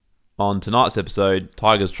On tonight's episode,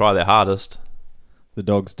 Tigers try their hardest. The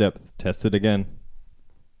Dogs' depth tested again.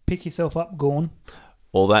 Pick yourself up, Gawn.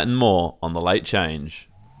 All that and more on The Late Change.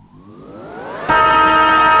 Puts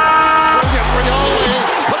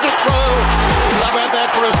it through. Love had that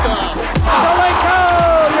for a start.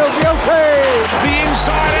 You're guilty. The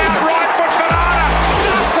inside out right foot banana.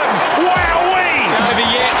 Dustin. Wowee. Over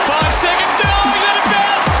yet. 5 seconds to go. Let it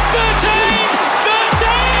bounce. 13.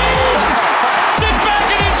 Sit back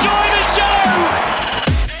and enjoy the show.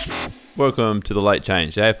 Welcome to The Late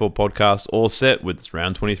Change, the AFL podcast, all set with its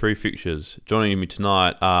round 23 fixtures. Joining me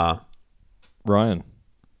tonight are Ryan.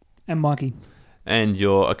 And Mikey. and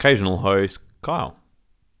your occasional host, Kyle.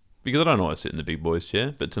 Because I don't always sit in the big boys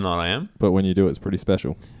chair, but tonight I am. But when you do, it's pretty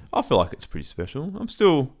special. I feel like it's pretty special. I'm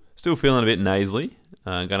still feeling a bit nasally.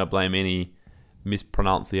 Going to blame any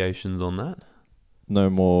mispronunciations on that. No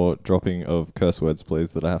more dropping of curse words,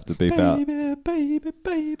 please, that I have to beep out.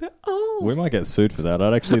 Baby, oh. We might get sued for that.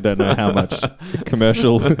 I actually don't know how much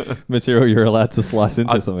commercial material you're allowed to slice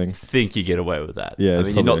into something. I think you get away with that. Yeah, I it's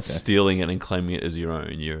mean, you're not probably okay. stealing it and claiming it as your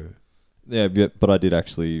own. Yeah, but I did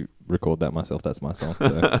actually record that myself. That's my song.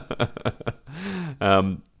 So.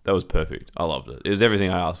 That was perfect. I loved it. It was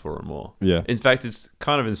everything I asked for and more. Yeah. In fact, it's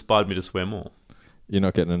kind of inspired me to swear more. You're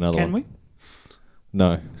not getting another Can one. we?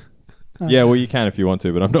 No. Oh. Yeah, well, you can if you want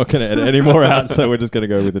to, but I'm not going to edit any more out, so we're just going to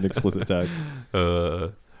go with an explicit tag.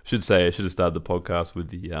 Should say I should have started the podcast with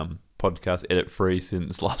the podcast edit free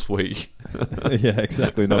since last week. Yeah,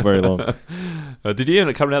 exactly. Not very long. Did you end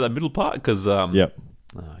up coming out that middle part? Because Yep.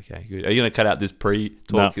 Oh, okay, good. Are you going to cut out this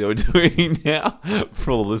pre-talk that we're doing now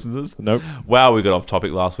for all the listeners? Nope. Wow, we got off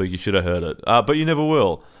topic last week. You should have heard it, but you never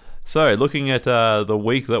will. So, looking at the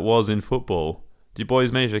week that was in football, did you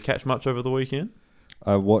boys manage to catch much over the weekend?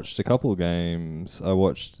 I watched a couple of games. I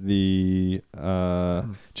watched the...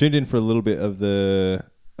 tuned in for a little bit of the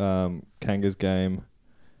Kangas game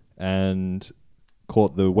and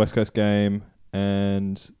caught the West Coast game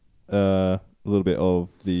and a little bit of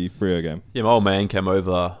the Freo game. Yeah, my old man came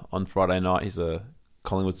over on Friday night. He's a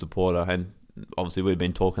Collingwood supporter, and obviously we'd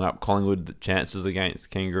been talking up Collingwood chances against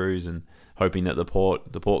Kangaroos and hoping that the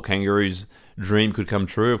Port Kangaroos dream could come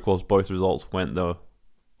true. Of course, both results went the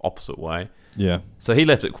opposite way. Yeah. So he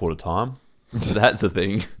left at quarter time. So that's the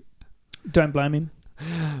thing. Don't blame him.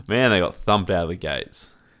 Man, they got thumped out of the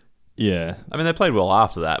gates. Yeah. I mean, they played well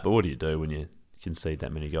after that, but what do you do when you concede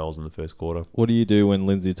that many goals in the first quarter? What do you do when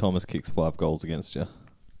Lindsay Thomas kicks 5 goals against you?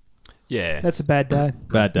 Yeah. That's a bad day.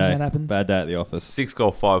 Bad day. When that happens. Bad day at the office.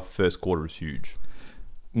 6-5 first quarter is huge.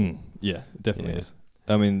 Yeah, it definitely Yeah. is.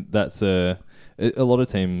 I mean, that's a lot of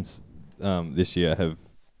teams this year have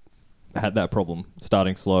had that problem,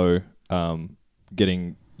 starting slow,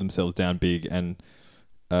 getting themselves down big, and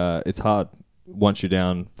it's hard once you're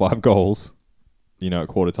down 5 goals, at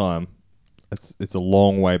quarter time. It's a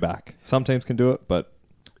long way back. Some teams can do it, but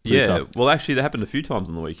pretty tough. Well, actually, that happened a few times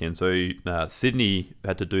on the weekend. So Sydney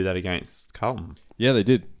had to do that against Carlton. Yeah, they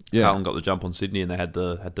did. Yeah. Carlton got the jump on Sydney, and they had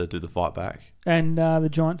to do the fight back. And the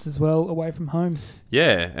Giants as well, away from home.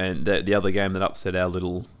 Yeah, and the other game that upset our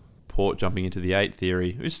little Port jumping into the 8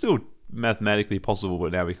 theory, it's still mathematically possible,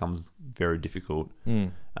 but now becomes very difficult.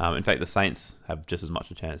 In fact, the Saints have just as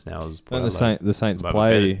much a chance now as Port Adelaide. The Saints Have a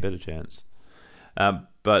play better chance.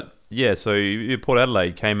 But yeah, so Port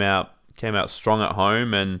Adelaide came out strong at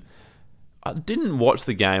home, and I didn't watch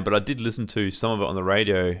the game, but I did listen to some of it on the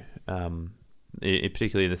radio,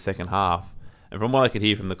 particularly in the second half. And from what I could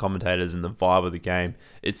hear from the commentators and the vibe of the game,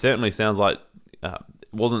 it certainly sounds like it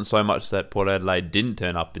wasn't so much that Port Adelaide didn't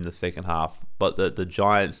turn up in the second half, but the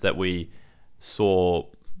Giants that we saw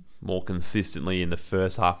more consistently in the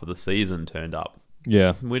first half of the season turned up.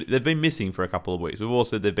 Yeah. They've been missing for a couple of weeks. We've all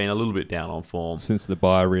said they've been a little bit down on form. Since the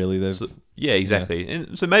bye, really. Yeah, exactly. Yeah.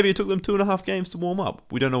 And so maybe it took them 2.5 games to warm up.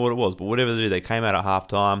 We don't know what it was, but whatever they did, they came out at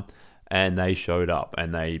halftime and they showed up,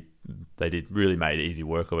 and they really made easy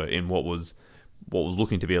work of it in what was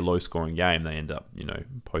looking to be a low-scoring game. They end up,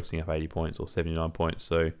 posting up 80 points or 79 points.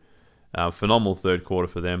 So, phenomenal third quarter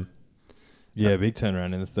for them. Yeah, big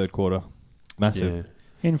turnaround in the third quarter. Massive. Yeah.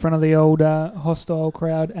 In front of the old hostile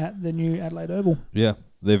crowd at the new Adelaide Oval. Yeah,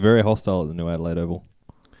 they're very hostile at the new Adelaide Oval.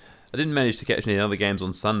 I didn't manage to catch any other games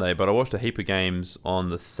on Sunday, but I watched a heap of games on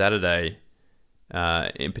the Saturday.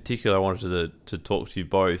 In particular, I wanted to talk to you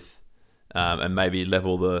both and maybe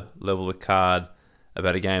level the card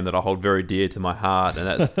about a game that I hold very dear to my heart, and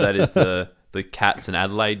that is the Cats and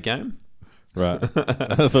Adelaide game. Right.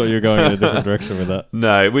 I thought you were going in a different direction with that.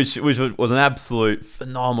 No, which was an absolute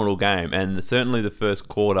phenomenal game, and certainly the first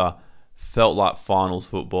quarter felt like finals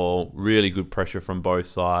football. Really good pressure from both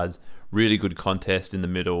sides. Really good contest in the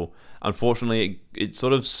middle. unfortunately, it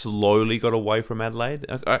sort of slowly got away from Adelaide.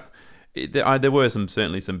 There were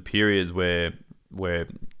certainly some periods where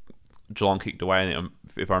Geelong kicked away. And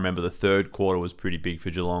if I remember, the third quarter was pretty big for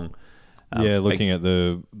Geelong. Looking at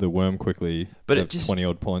the worm quickly, but it just 20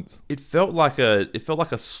 odd points. It felt like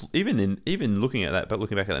even looking at that, but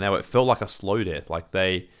looking back at it now, it felt like a slow death. Like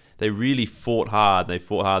they really fought hard. They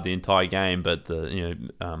fought hard the entire game, but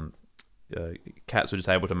Cats were just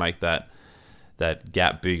able to make that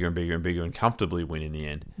gap bigger and bigger and bigger and comfortably win in the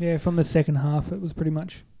end. Yeah, from the second half, it was pretty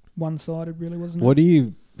much one-sided, really, wasn't it? What do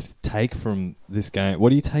you take from this game? What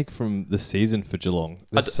do you take from the season for Geelong?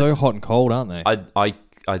 They're so hot and cold, aren't they?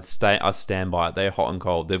 I stand by it. They're hot and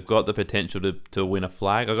cold. They've got the potential to win a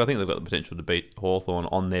flag. I think they've got the potential to beat Hawthorn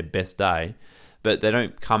on their best day, but they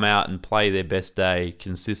don't come out and play their best day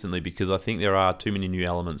consistently because I think there are too many new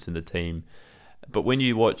elements in the team. But when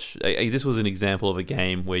you watch, this was an example of a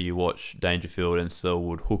game where you watch Dangerfield and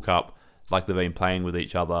Selwood hook up like they've been playing with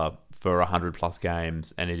each other for 100 plus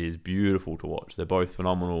games, and it is beautiful to watch. They're both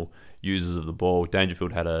phenomenal users of the ball.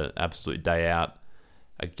 Dangerfield had an absolute day out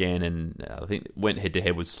again, and I think went head to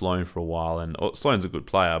head with Sloane for a while. And Sloane's a good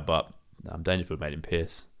player, but Dangerfield made him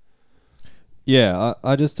piss. Yeah,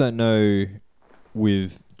 I just don't know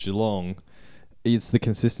with Geelong. It's the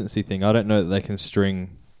consistency thing. I don't know that they can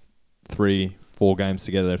string 3-4 games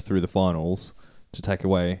together through the finals to take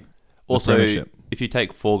away the premiership. If you take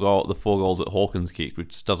the 4 goals that Hawkins kicked,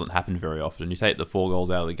 which doesn't happen very often, you take the 4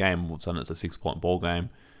 goals out of the game, all of a sudden it's a 6-point ball game.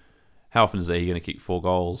 How often is he going to kick 4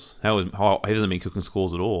 goals? He hasn't been cooking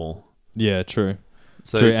scores at all. Yeah, true.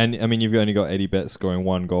 True, and I mean, you've only got Eddie Betts scoring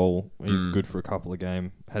 1 goal. He's good for a couple of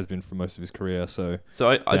games, has been for most of his career, so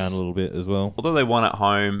down a little bit as well. Although they won at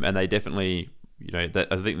home, and they definitely, I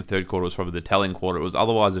think the third quarter was probably the telling quarter. It was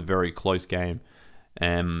otherwise a very close game,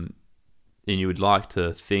 and you would like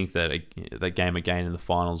to think that that game again in the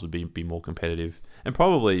finals would be more competitive, and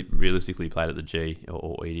probably realistically played at the G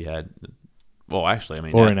or Etihad. Well, actually, I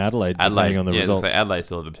mean, or in Adelaide, depending on the results. Adelaide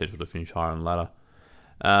still have the potential to finish higher on the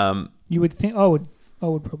ladder. You would think I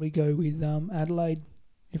would probably go with Adelaide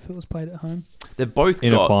if it was played at home. They've both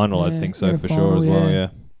in a final, I think so for sure as well. Yeah,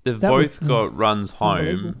 they've both got runs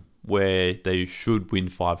home where they should win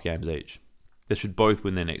 5 games each. They should both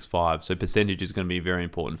win their next 5. So percentage is going to be very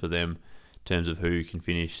important for them in terms of who can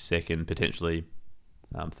finish second, potentially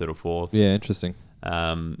third or fourth. Yeah, interesting.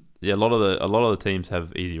 A lot of the teams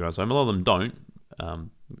have easy runs home. A lot of them don't.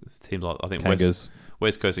 Teams like I think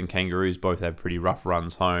West Coast and Kangaroos both have pretty rough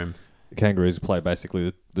runs home. The Kangaroos play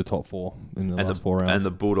basically the top 4 in the last 4 rounds. And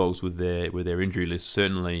the Bulldogs with their injury list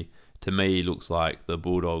certainly, to me, looks like the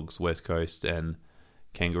Bulldogs, West Coast, and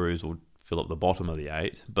Kangaroos will fill up the bottom of the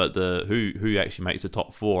 8. But who actually makes the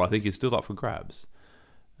top 4, I think, is still up for grabs.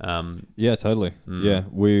 Yeah, totally. Yeah,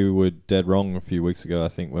 we were dead wrong a few weeks ago, I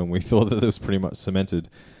think, when we thought that it was pretty much cemented,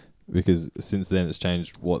 because since then it's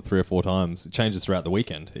changed 3 or 4 times. It changes throughout the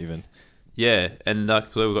weekend even. Yeah, and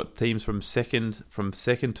so we've got teams from second to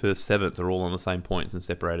 7th are all on the same points and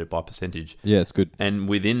separated by percentage. Yeah, it's good. And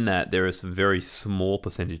within that, there are some very small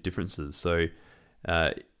percentage differences. So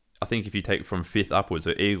I think if you take from 5th upwards,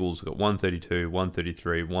 so Eagles have got 132,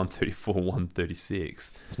 133, 134,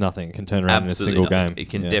 136. It's nothing. It can turn around in a single game. It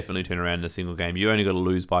can definitely turn around in a single game. You only got to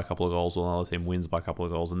lose by a couple of goals, while another team wins by a couple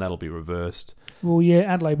of goals, and that'll be reversed. Well, yeah,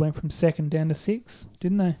 Adelaide went from 2nd down to 6,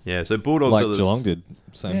 didn't they? Yeah, so Bulldogs like Geelong did.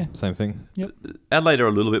 Same thing. Yep. Adelaide are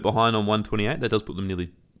a little bit behind on 128. That does put them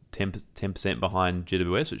nearly 10% behind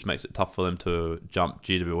GWS, which makes it tough for them to jump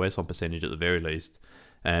GWS on percentage at the very least.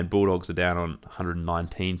 And Bulldogs are down on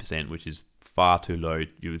 119%, which is far too low,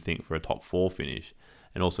 you would think, for a top 4 finish.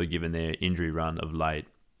 And also, given their injury run of late,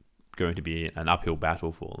 going to be an uphill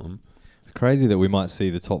battle for them. It's crazy that we might see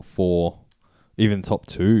the top 4, even top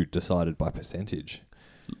 2, decided by percentage.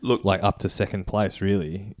 Look, like up to 2nd place,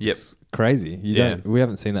 really. Yep. It's crazy. We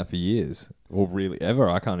haven't seen that for years, or really ever.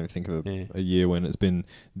 I can't even think of a year when it's been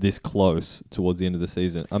this close towards the end of the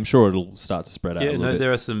season. I'm sure it'll start to spread out. Yeah, no,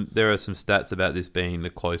 there are some stats about this being the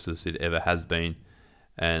closest it ever has been,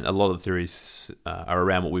 and a lot of the theories are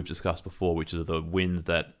around what we've discussed before, which is the wins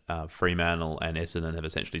that Fremantle and Essendon have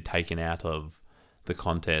essentially taken out of the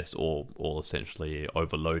contest, or essentially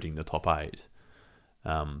overloading the top 8.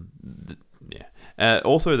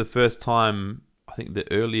 Also, the first time, I think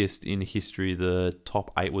the earliest in history the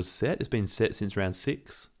top 8 was set. It's been set since round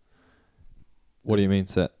 6. What do you mean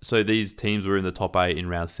set? So these teams were in the top 8 in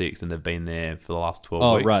round 6, and they've been there for the last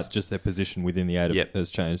 12 weeks. Oh, right. Just their position within the 8 has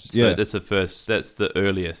changed. So that's the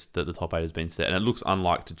earliest that the top 8 has been set, and it looks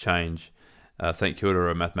unlikely to change. St Kilda are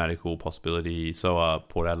a mathematical possibility. So are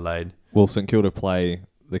Port Adelaide. Will St Kilda play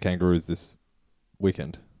the Kangaroos this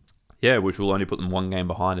weekend? Yeah, which will only put them one game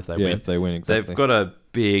behind if they win. If they win, exactly. They've got a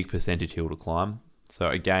big percentage hill to climb. So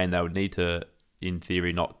again, they would need to, in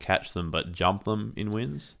theory, not catch them, but jump them in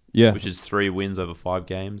wins. Yeah. Which is 3 wins over 5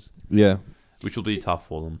 games. Yeah. Which will be tough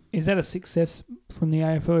for them. Is that a success from the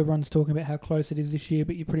AFL? Everyone's talking about how close it is this year,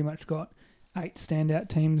 but you pretty much got 8 standout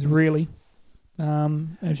teams, really,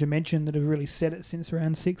 as you mentioned, that have really set it since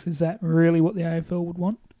round 6. Is that really what the AFL would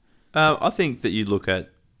want? I think that you look at,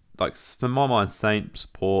 like, for my mind, Saints,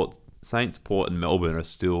 Port, and Melbourne are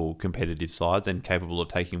still competitive sides and capable of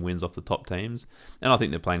taking wins off the top teams. And I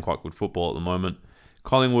think they're playing quite good football at the moment.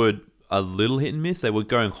 Collingwood, a little hit and miss. They were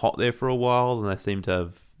going hot there for a while, and they seem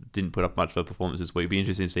to didn't put up much of a performance this week. It'd be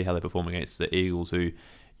interesting to see how they perform against the Eagles, who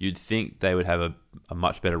you'd think they would have a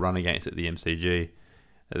much better run against at the MCG.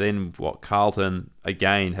 And then, Carlton,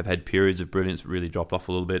 again, have had periods of brilliance, really dropped off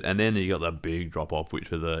a little bit. And then you got the big drop-off, which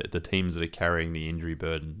were the teams that are carrying the injury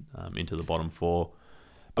burden into the bottom 4.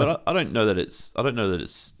 But I don't know that it's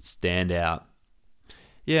standout.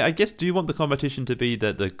 Yeah, I guess, do you want the competition to be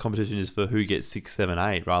that the competition is for who gets 6, 7,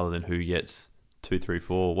 8 rather than who gets 2, 3,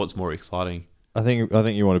 4? What's more exciting? I think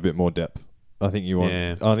you want a bit more depth. I think you want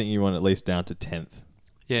at least down to 10th.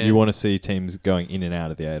 Yeah. You want to see teams going in and out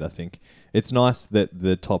of the 8, I think. It's nice that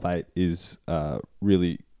the top 8 is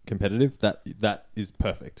really competitive. That is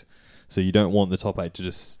perfect. So you don't want the top 8 to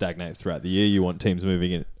just stagnate throughout the year. You want teams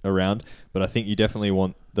moving it around. But I think you definitely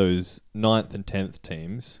want those 9th and 10th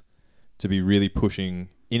teams to be really pushing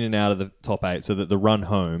in and out of the top 8 so that the run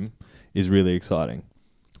home is really exciting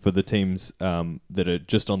for the teams that are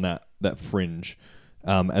just on that fringe.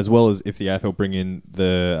 As well as if the AFL bring in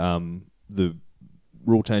the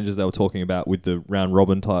rule changes they were talking about with the round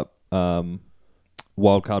robin type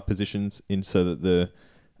wildcard positions in, so that the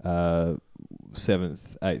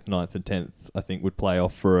 7th, 8th, 9th and 10th I think would play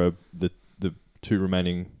off for the 2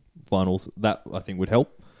 remaining finals. That I think would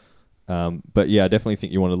help. But yeah, I definitely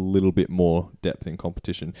think you want a little bit more depth in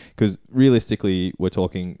competition, because realistically we're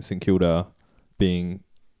talking St Kilda being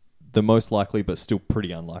the most likely but still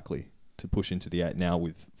pretty unlikely to push into the 8 now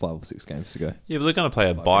with 5 or 6 games to go. Yeah, but they're going to play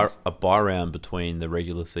a bye round between the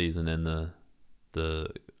regular season and the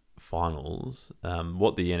finals.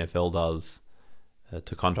 What the NFL does,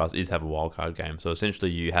 to contrast, is have a wildcard game. So essentially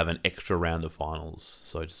you have an extra round of finals,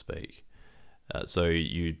 so to speak. So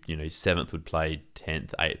you know 7th would play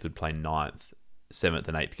 10th, 8th would play 9th, 7th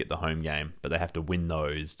and 8th get the home game, but they have to win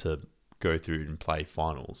those to go through and play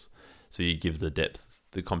finals. So you give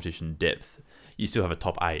the competition depth. You still have a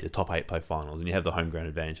top 8. The top 8 play finals, and you have the home ground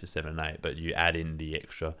advantage for 7 and 8, but you add in the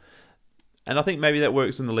extra. And I think maybe that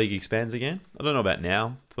works when the league expands again. I don't know about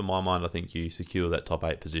now. For my mind, I think you secure that top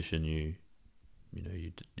 8 position, you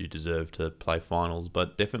deserve to play finals.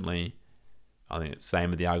 But definitely, I think it's the same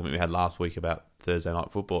with the argument we had last week about Thursday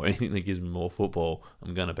night football. Anything that gives me more football,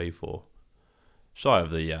 I'm going to be for. Shy of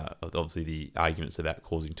the obviously the arguments about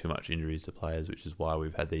causing too much injuries to players, which is why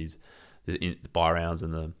we've had the bye rounds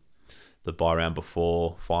and the bye round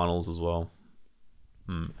before finals as well.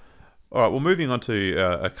 All right, well, moving on to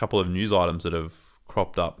a couple of news items that have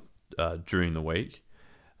cropped up during the week.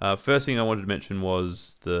 First thing I wanted to mention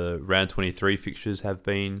was the round 23 fixtures have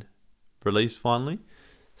been released finally,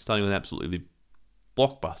 starting with an absolutely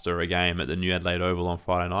blockbuster, a game at the New Adelaide Oval on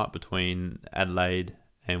Friday night between Adelaide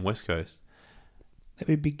and West Coast. That'd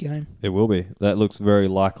be a big game. It will be. That looks very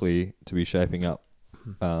likely to be shaping up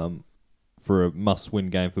for a must-win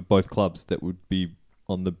game for both clubs that would be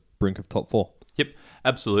on the brink of top 4. Yep,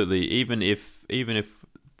 absolutely. Even if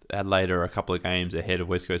Adelaide are a couple of games ahead of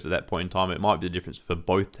West Coast at that point in time, it might be the difference for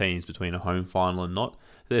both teams between a home final and not.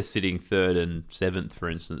 They're sitting 3rd and 7th, for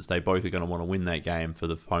instance. They both are going to want to win that game for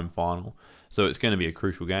the home final. So it's going to be a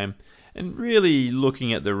crucial game. And really,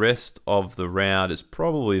 looking at the rest of the round, it's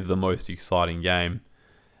probably the most exciting game.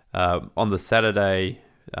 On the Saturday,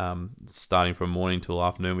 starting from morning till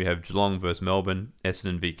afternoon, we have Geelong versus Melbourne,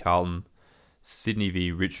 Essendon v Carlton, Sydney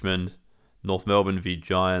v Richmond, North Melbourne v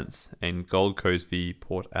Giants, and Gold Coast v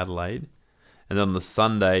Port Adelaide. And then on the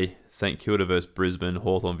Sunday, St Kilda versus Brisbane,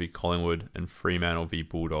 Hawthorn v Collingwood, and Fremantle v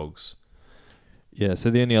Bulldogs. Yeah, so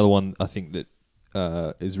the only other one I think that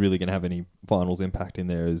is really going to have any finals impact in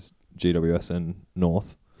there is GWS and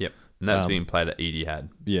North. Yep, and that's being played at Etihad.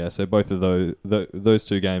 Yeah, so both of those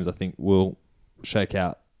 2 games I think will shake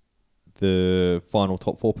out the final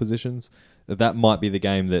top 4 positions. That might be the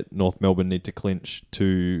game that North Melbourne need to clinch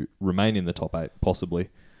to remain in the top 8, possibly,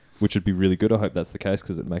 which would be really good. I hope that's the case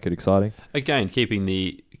because it'd make it exciting. Again, keeping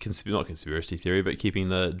the, not conspiracy theory, but keeping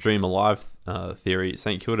the dream alive theory,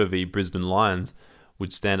 St Kilda v Brisbane Lions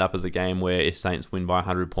would stand up as a game where if Saints win by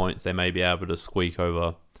 100 points, they may be able to squeak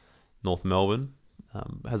over North Melbourne.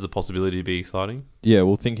 has the possibility to be exciting. Yeah,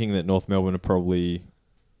 well, thinking that North Melbourne are probably,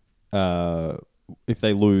 if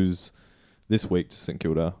they lose this week to St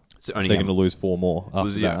Kilda, they're going to lose 4 more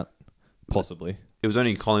after that, possibly. It was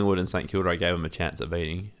only Collingwood and St Kilda I gave them a chance at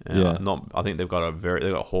beating. I think they've got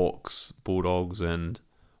they've got Hawks, Bulldogs, and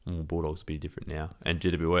Bulldogs will be different now, and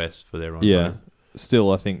GWS for their own. Yeah,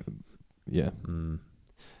 still I think, yeah.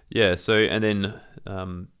 Yeah, so, and then,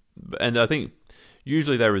 and I think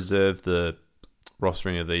usually they reserve the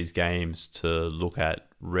rostering of these games to look at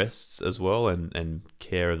rests as well and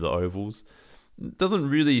care of the ovals. It doesn't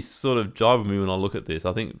really sort of jive with me when I look at this.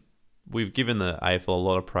 I think we've given the AFL a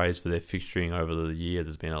lot of praise for their fixturing over the year.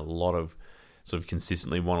 There's been a lot of sort of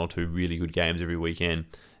consistently 1 or 2 really good games every weekend.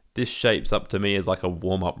 This shapes up to me as like a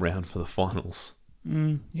warm-up round for the finals.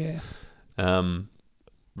 Yeah.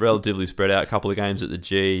 Relatively spread out, a couple of games at the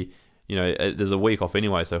G. You know, there's a week off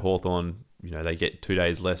anyway, so Hawthorn, you know, they get 2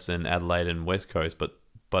 days less than Adelaide and West Coast, but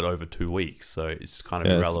over 2 weeks, so it's kind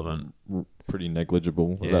of irrelevant. It's pretty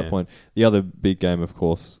negligible at that point. The other big game, of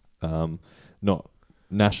course, not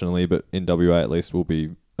nationally, but in WA at least, will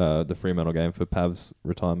be the Fremantle game for Pav's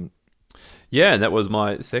retirement. Yeah, and that was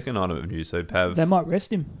my second item of news. So Pav, They might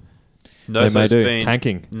rest him. no, they may do.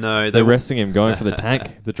 Tanking. No, they're resting him, going for the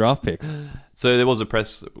tank, the draft picks. So there was a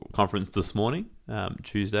press conference this morning,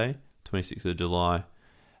 Tuesday, 26th of July.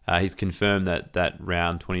 He's confirmed that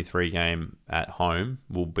round 23 game at home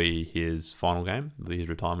will be his final game, will be his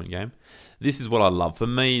retirement game. This is what I love. For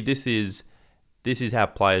me, this is how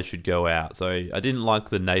players should go out. So I didn't like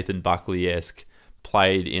the Nathan Buckley-esque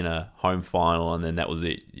played in a home final and then that was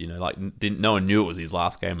it. You know, like no one knew it was his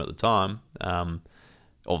last game at the time.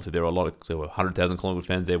 Obviously, there were 100,000 Collingwood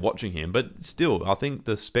fans there watching him, but still, I think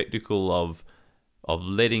the spectacle of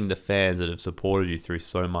letting the fans that have supported you through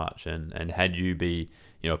so much and had you be,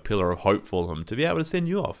 you know, a pillar of hope for them to be able to send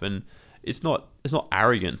you off, and it's not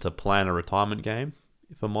arrogant to plan a retirement game.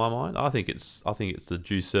 For my mind, I think it's the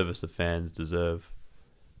due service the fans deserve.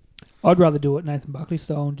 I'd rather do it Nathan Buckley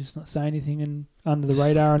style and just not say anything and under the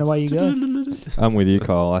radar and away you go. I'm with you,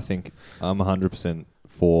 Kyle. I think I'm 100%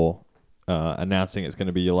 for announcing it's going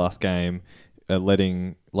to be your last game,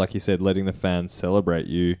 letting the fans celebrate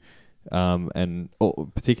you, and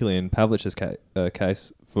particularly in Pavlich's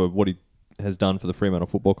case, for what he has done for the Fremantle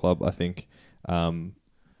Football Club. I think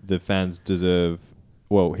the fans deserve.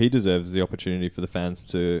 Well, he deserves the opportunity for the fans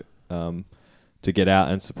to get out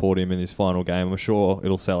and support him in his final game. I'm sure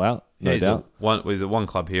it'll sell out, no doubt. He's a one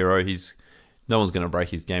club hero. No one's going to break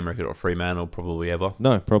his game record at Fremantle probably ever.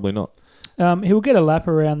 No, probably not. He will get a lap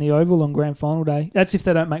around the Oval on Grand Final Day. That's if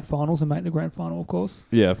they don't make finals and make the Grand Final, of course.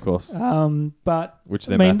 Yeah, of course. But which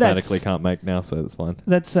they mathematically can't make now, so that's fine.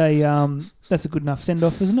 That's a good enough send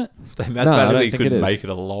off, isn't it? They mathematically couldn't make it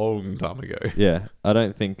a long time ago. Yeah, I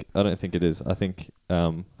don't think it is. I think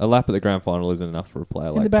a lap at the Grand Final isn't enough for a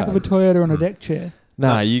player like in the back of a Toyota on a deck chair.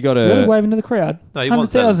 Nah, you got to really waving to the crowd. No, he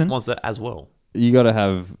wants that as well. You got to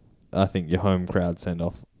have, I think, your home crowd send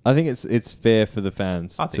off. I think it's fair for the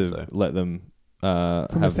fans to let them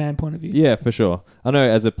from a fan point of view. Yeah, for sure. I know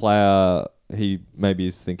as a player, he maybe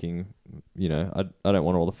is thinking, you know, I don't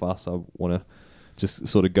want all the fuss. I want to just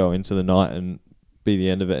sort of go into the night and be the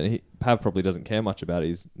end of it. And Pav probably doesn't care much about it.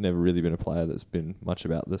 He's never really been a player that's been much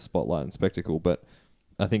about the spotlight and spectacle. But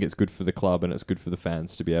I think it's good for the club and it's good for the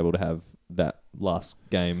fans to be able to have that last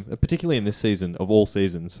game, particularly in this season of all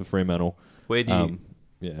seasons for Fremantle. Where do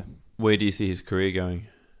you see his career going?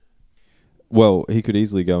 Well, he could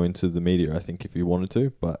easily go into the media, I think, if he wanted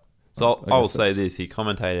to. But so I will say this: he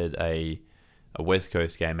commentated a West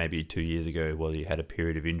Coast game maybe 2 years ago. While he had a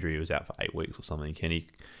period of injury, he was out for 8 weeks or something.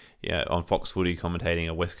 On Fox Footy commentating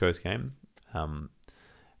a West Coast game,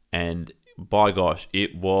 and by gosh,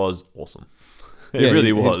 it was awesome. It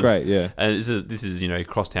really was. It's great, yeah. And this is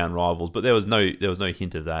crosstown rivals, but there was no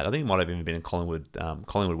hint of that. I think it might have even been a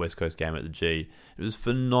Collingwood West Coast game at the G. It was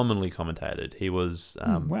phenomenally commentated. He was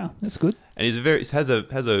wow, that's good. And he's has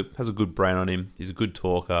a good brain on him. He's a good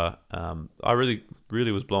talker. I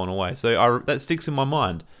really was blown away. So that sticks in my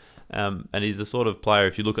mind. And he's the sort of player.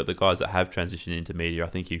 If you look at the guys that have transitioned into media, I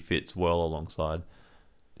think he fits well alongside.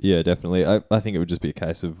 Yeah, definitely. I think it would just be a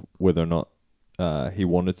case of whether or not he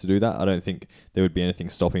wanted to do that. I don't think there would be anything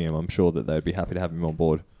stopping him. I'm sure that they'd be happy to have him on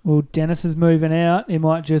board. Well, Dennis is moving out. He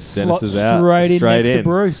might just slot straight in next to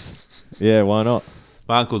Bruce. Yeah, why not?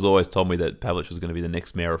 My uncle's always told me that Pavlich was going to be the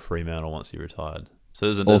next mayor of Fremantle once he retired.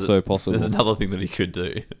 So there's also possible. There's another thing that he could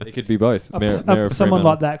do. He could be both. Mayor of someone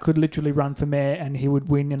like that could literally run for mayor and he would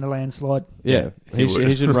win in a landslide. Yeah, he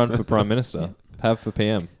should run for Prime Minister. Pav for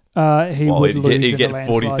PM. He would lose he'd in a get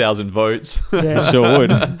landslide. 40,000 votes. Yeah. Sure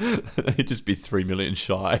would. He'd just be 3 million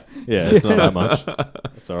shy. Yeah, it's not that much.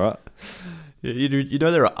 It's all right. Yeah, you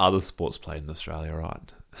know there are other sports played in Australia,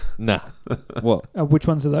 right? Nah. What? Which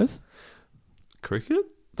ones are those? Cricket?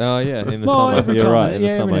 Oh, yeah, in the Well, summer. every You're time, right, in the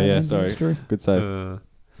yeah, every summer. now and Yeah, then, sorry. that's true. Good save.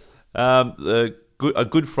 A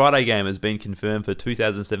Good Friday game has been confirmed for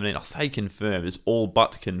 2017. I say confirmed; it's all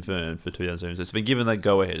but confirmed for 2017. So it's been given the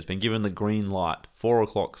go ahead. It's been given the green light. 4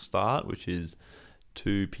 o'clock start, which is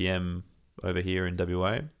 2 p.m. over here in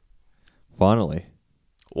WA. Finally.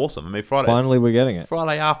 Awesome. I mean, Friday We're getting it.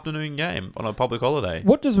 Friday afternoon game on a public holiday.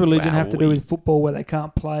 What does religion have to do Wowee. with football where they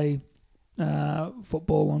can't play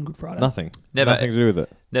football on Good Friday? Nothing. Never- Nothing to do with it.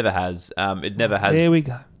 Never has. It never has. There we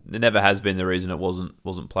go. It never has been the reason it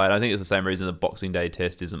wasn't played. I think it's the same reason the Boxing Day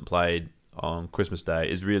test isn't played on Christmas Day.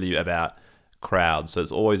 Is really about crowds. So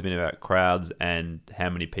it's always been about crowds and how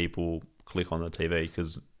many people click on the TV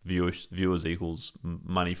because viewers equals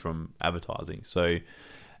money from advertising. So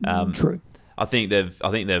True. I think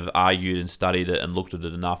they've argued and studied it and looked at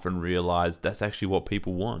it enough and realised that's actually what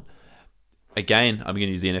people want. Again, I'm going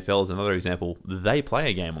to use the NFL as another example. They play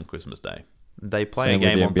a game on Christmas Day. They play Same a with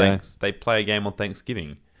game the on NBA. They play a game on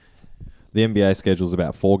Thanksgiving. The NBA schedules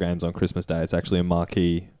about 4 games on Christmas Day. It's actually a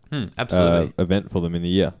marquee Absolutely. event for them in the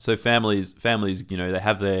year. So families, they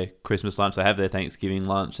have their Christmas lunch, they have their Thanksgiving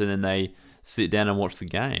lunch, and then they sit down and watch the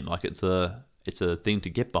game. Like it's a thing to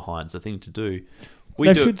get behind. It's a thing to do.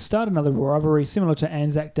 They should start another rivalry similar to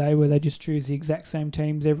Anzac Day where they just choose the exact same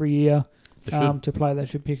teams every year to play. They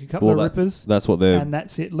should pick a couple of rippers. That's what they're... And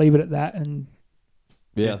that's it. Leave it at that. And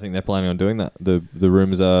I think they're planning on doing that. The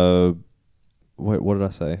rumours are... Wait, what did I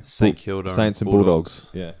say? St Kilda Saints and Bulldogs.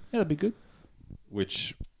 Yeah. that'd be good.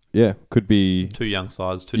 Which, could be... 2 young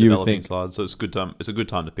sides, 2 You would developing think- sides. So it's good time. It's a good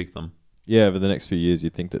time to pick them. Yeah, over the next few years,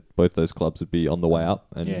 you'd think that both those clubs would be on the way up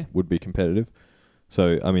and would be competitive.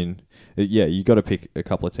 So, I mean, you got to pick a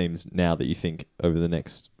couple of teams now that you think over the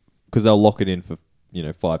next... Because they'll lock it in for,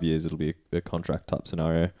 5 years. It'll be a contract type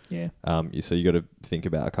scenario. Yeah. So you got to think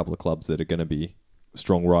about a couple of clubs that are going to be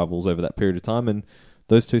strong rivals over that period of time. And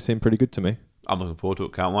those two seem pretty good to me. I'm looking forward to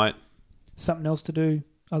it. Can't wait. Something else to do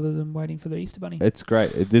other than waiting for the Easter Bunny. It's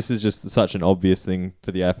great. This is just such an obvious thing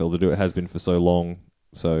for the AFL to do. It has been for so long.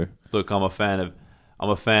 So Look, I'm a fan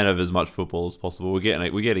of as much football as possible. We get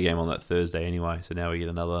a game on that Thursday anyway, so now we get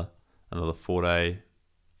another 4-day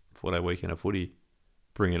weekend of footy.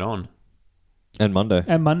 Bring it on. and Monday.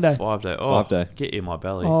 5-day. Oh, 5-day. Get in my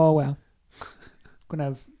belly. Oh, wow. Gonna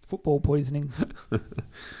have football poisoning.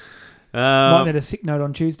 Might need a sick note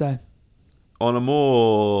on Tuesday. On a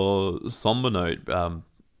more somber note,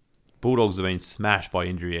 Bulldogs have been smashed by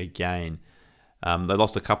injury again. They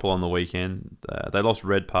lost a couple on the weekend. They lost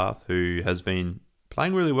Redpath, who has been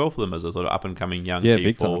playing really well for them as a sort of up-and-coming young key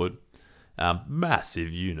big time. forward.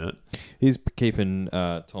 Massive unit. He's keeping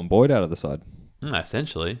Tom Boyd out of the side.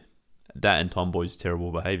 Essentially. That and Tom Boyd's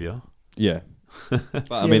terrible behaviour. Yeah. But,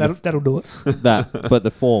 I Yeah, mean, that'll do it. but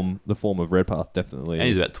the form of Redpath definitely And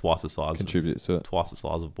he's about twice the size. contributes to it. Twice the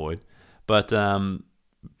size of Boyd. But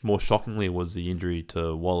more shockingly was the injury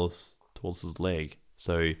to Wallace's leg.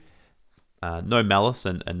 So no malice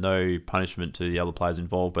and no punishment to the other players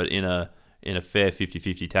involved, but in a fair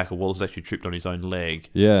 50-50 tackle, Wallace actually tripped on his own leg.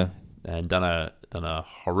 Yeah. And done a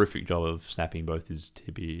horrific job of snapping both his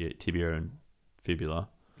tibia and fibula.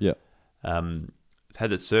 Yeah. He's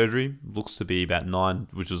had that surgery. Looks to be about 9,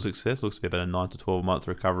 which was a success. Looks to be about a 9 to 12 month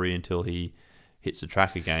recovery until he hits the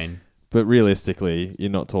track again. But realistically, you're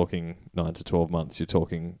not talking 9 to 12 months. You're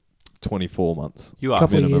talking 24 months. You are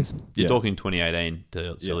Couple of minimum. years. You're Yeah. talking 2018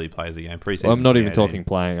 till he plays the game. Pre-season. Well, I'm not even 2018. talking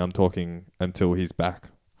playing. I'm talking until he's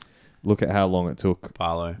back. Look at how long it took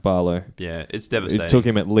Barlow. Yeah, it's devastating. It took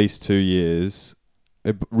him at least 2 years.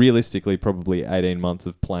 Realistically, probably 18 months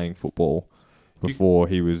of playing football before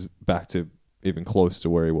he was back to even close to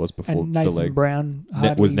where he was before And the Nathan leg. Brown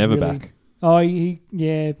was never really- back. Oh,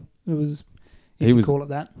 it was. If He you was- call it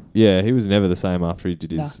that. Yeah, he was never the same after he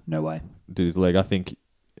did his No way. leg. I think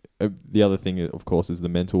the other thing, of course, is the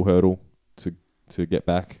mental hurdle to get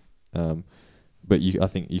back. But I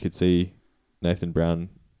think you could see Nathan Brown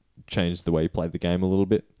change the way he played the game a little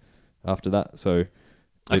bit after that. So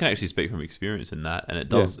I can actually speak from experience in that, and it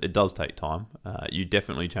does take time. You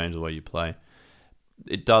definitely change the way you play.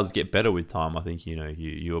 It does get better with time. I think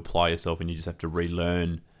you apply yourself and you just have to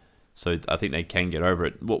relearn. So I think they can get over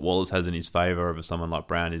it. What Wallace has in his favour over someone like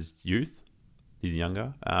Brown is youth. He's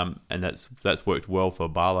younger, and that's worked well for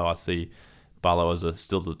Barlow. I see Barlow as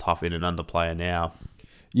still a tough in and under player now.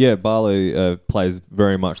 yeah, Barlow plays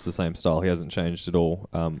very much the same style. He hasn't changed at all.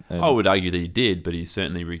 And I would argue that he did, but he's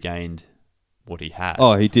certainly regained what he had.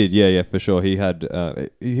 Oh, he did. Yeah, for sure. He had.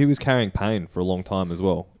 He was carrying pain for a long time as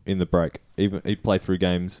well in the break. Even he'd play through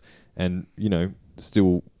games, and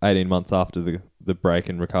still 18 months after the break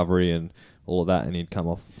and recovery and all of that, and he'd come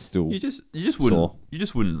off still. You just sore.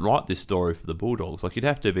 wouldn't write this story for the Bulldogs. Like, you'd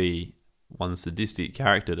have to be one sadistic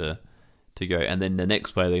character to go, and then the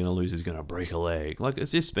next player they're going to lose is going to break a leg. Like,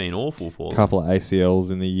 it's just been awful for them. Couple of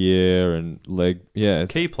ACLs in the year and leg. Yeah,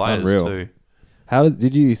 it's Key players unreal. too. How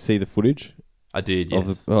did you see the footage? I did.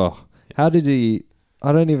 Yes. How did he?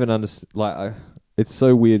 I don't even understand. It's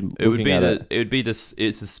so weird looking at it. It would be this.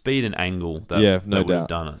 It's the speed and angle that no would doubt have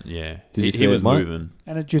done it. Yeah, Did you see he was it, Mike? moving.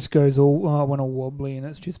 And it just goes went all wobbly, and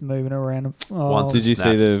it's just moving around. Once Did you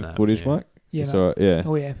see the footage, yeah. Mike? Yeah. So, yeah.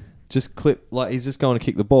 Oh yeah. Just clip he's just going to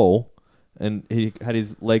kick the ball, and he had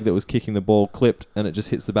his leg that was kicking the ball clipped, and it just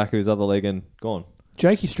hits the back of his other leg and gone.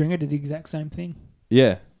 Jakey Stringer did the exact same thing.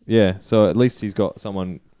 Yeah. So at least he's got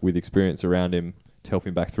someone with experience around him to help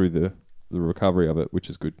him back through the recovery of it, which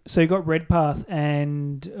is good. So you've got Redpath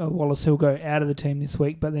and Wallace who'll go out of the team this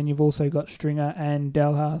week, but then you've also got Stringer and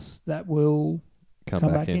Dalhousie that will come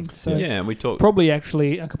back in. So Yeah, and we talked. probably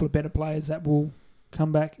actually a couple of better players that will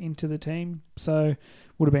come back into the team. So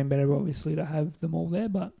would have been better, obviously, to have them all there,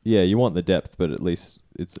 but Yeah, you want the depth, but at least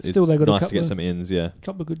it's Still they got a nice to couple get of- some ins, yeah. a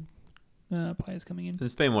couple of good players coming in.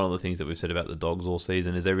 It's been one of the things that we've said about the Dogs all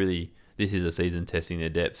season. Is this is a season testing their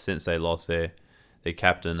depth. Since they lost their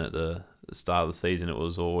captain at the start of the season, it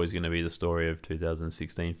was always going to be the story of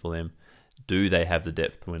 2016 for them. Do they have the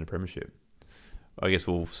depth to win a premiership? I guess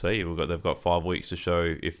we'll see. They've got 5 weeks to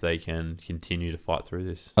show if they can continue to fight through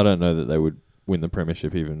this. I don't know that they would win the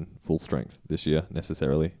premiership even full strength this year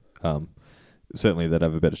necessarily. Certainly they'd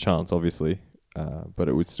have a better chance, obviously, but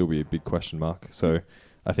it would still be a big question mark. So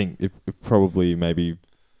I think it probably maybe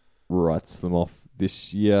writes them off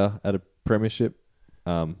this year at a premiership.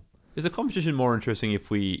 Is the competition more interesting if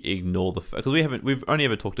we ignore the fact, because we've only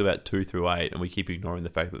ever talked about 2 through 8, and we keep ignoring the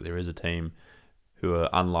fact that there is a team who are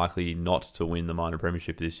unlikely not to win the minor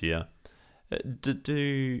premiership this year.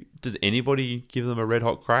 Does anybody give them a red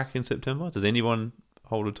hot crack in September? Does anyone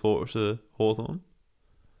hold a torch to Hawthorn?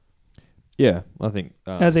 Yeah, I think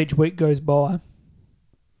As each week goes by,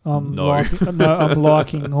 I'm No.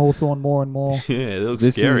 liking Hawthorn more and more. Yeah, it looks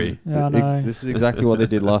this scary. Yeah, I know. This is exactly what they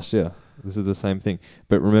did last year. This is the same thing.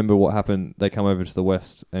 But remember what happened? They come over to the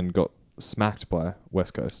West and got smacked by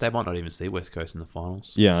West Coast. They might not even see West Coast in the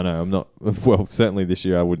finals. Yeah, I know. I'm not. Well, certainly this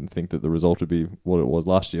year I wouldn't think that the result would be what it was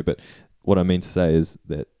last year. But what I mean to say is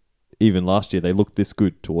that even last year they looked this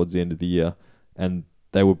good towards the end of the year, and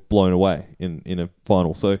they were blown away in a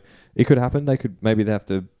final. So it could happen. Maybe they have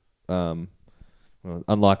to. Well,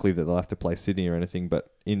 unlikely that they'll have to play Sydney or anything,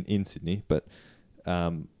 but in Sydney. But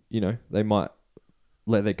they might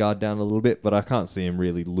let their guard down a little bit. But I can't see them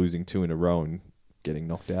really losing 2 in a row and getting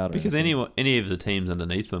knocked out. Because any of the teams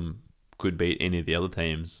underneath them could beat any of the other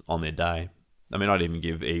teams on their day. I mean, I'd even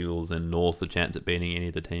give Eagles and North a chance at beating any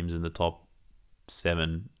of the teams in the top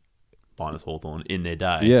 7 minus Hawthorn in their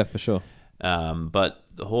day. Yeah, for sure. But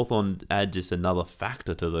Hawthorn add just another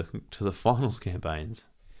factor to the finals campaigns.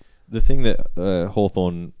 The thing that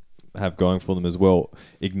Hawthorn have going for them as well,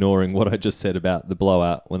 ignoring what I just said about the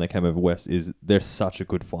blowout when they came over West, is they're such a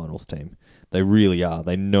good finals team. They really are.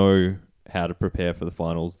 They know how to prepare for the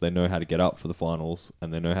finals. They know how to get up for the finals,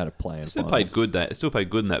 and they know how to play in Still finals. played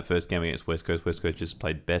good in that first game against West Coast. West Coast just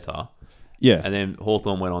played better. Yeah. And then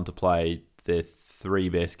Hawthorn went on to play their 3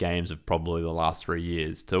 best games of probably the last 3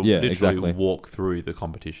 years to Yeah, literally exactly. walk through the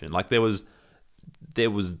competition. Like, there was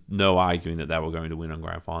no arguing that they were going to win on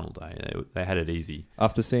grand final day. They had it easy.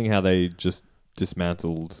 After seeing how they just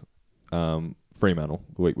dismantled Fremantle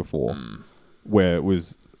the week before, where it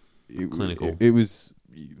was Clinical. It was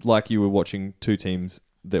like you were watching 2 teams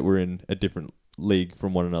that were in a different league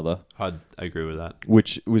from one another, I'd agree with that.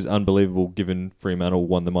 which was unbelievable given Fremantle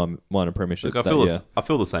won the minor premiership Look, that year. I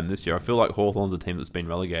feel the same this year. I feel like Hawthorn's a team that's been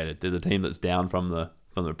relegated. They're the team that's down from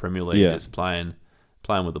the Premier League, Yeah. just playing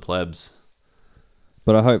with the plebs.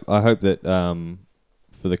 But I hope that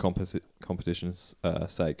for the competition's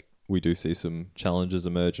sake, we do see some challenges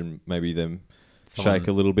emerge and maybe them shake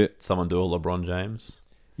a little bit. Someone do a LeBron James.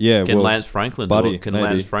 Yeah, Can well, Lance Franklin Buddy, do maybe.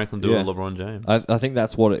 Lance Franklin do Yeah. a LeBron James? I think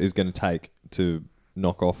that's what it is going to take to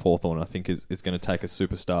knock off Hawthorn. I think it's going to take a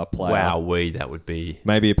superstar player. Wowee, that would be.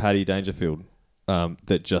 Maybe a Paddy Dangerfield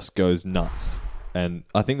that just goes nuts. And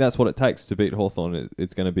I think that's what it takes to beat Hawthorn.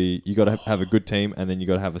 It's going to be, you got to have a good team, and then you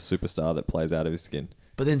got to have a superstar that plays out of his skin.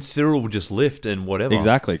 But then Cyril will just lift and whatever.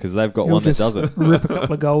 Exactly, because they've got He'll one that just does it. rip a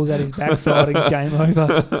couple of goals at his backside and game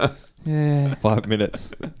over. Yeah, 5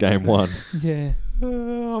 minutes, game 1. yeah.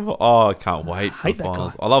 I can't wait for hate the that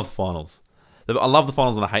finals. guy. I love the finals. I love the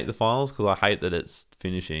finals and I hate the finals because I hate that it's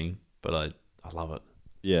finishing, but I love it.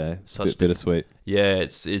 Yeah, Such it's bittersweet. Yeah,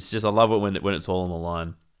 it's just I love it when it's all on the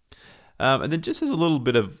line. And then just as a little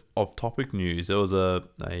bit of off-topic news, there was a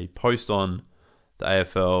post on the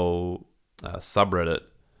AFL subreddit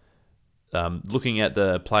looking at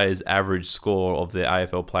the players' average score of their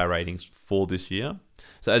AFL player ratings for this year.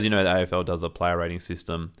 So as you know, the AFL does a player rating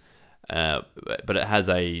system, but it has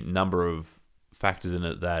a number of factors in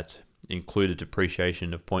it that include a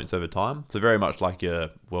depreciation of points over time. So very much like your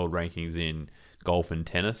world rankings in golf and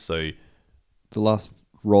tennis. So The last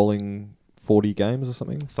rolling 40 games or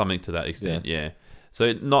something? something to that extent, yeah.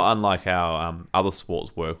 So not unlike how other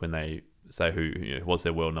sports work when they say what's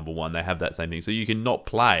their world number one. They have that same thing. So you can not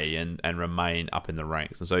play and remain up in the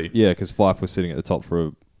ranks. And so Yeah, because Fife was sitting at the top for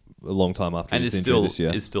a long time after and his it's injury this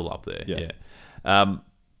year. still up there. Yeah. Yeah.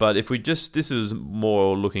 But if this is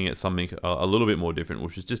more looking at something a little bit more different,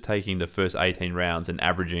 which is just taking the first 18 rounds and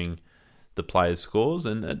averaging the players' scores,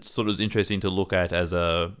 and it sort of is interesting to look at as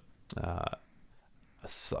I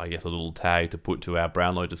guess a little tag to put to our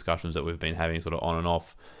Brownlow discussions that we've been having sort of on and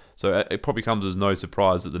off. So it probably comes as no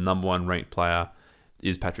surprise that the number one ranked player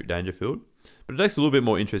is Patrick Dangerfield. But it makes it a little bit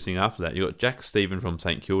more interesting after that. You've got Jack Stephen from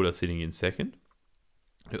St Kilda sitting in second.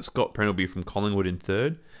 You've got Scott Prenelby from Collingwood in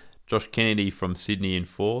third. Josh Kennedy from Sydney in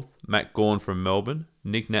fourth. Matt Gawn from Melbourne.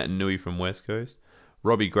 Nick Natanui from West Coast.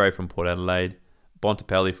 Robbie Gray from Port Adelaide.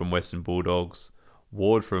 Bontempelli from Western Bulldogs.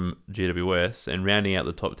 Ward from GWS. And rounding out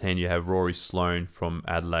the top 10, you have Rory Sloane from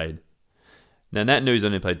Adelaide. Now, Natanui's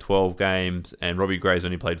only played 12 games and Robbie Gray's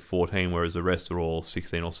only played 14, whereas the rest are all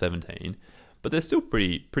 16 or 17. But they're still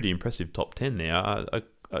pretty impressive top 10 there.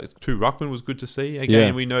 Two Ruckman was good to see.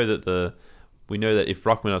 Again, we know that if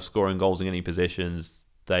Ruckman are scoring goals and getting possessions,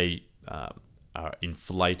 they are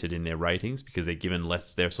inflated in their ratings because they're given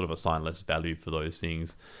less. They're sort of assigned less value for those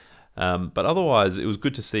things. But otherwise, it was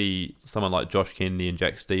good to see someone like Josh Kennedy and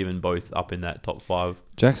Jack Stephen both up in that top 5.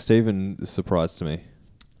 Jack Stephen is a surprise to me.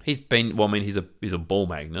 He's a ball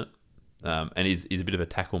magnet, and he's a bit of a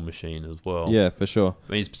tackle machine as well. Yeah, for sure.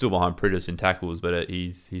 I mean, he's still behind Priddis in tackles, but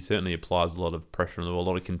he certainly applies a lot of pressure on the ball, a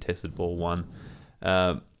lot of contested ball won.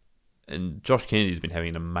 And Josh Kennedy's been having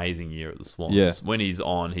an amazing year at the Swans. Yeah. When he's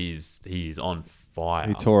on, he's on fire.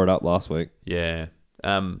 He tore it up last week. Yeah.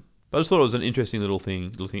 But I just thought it was an interesting little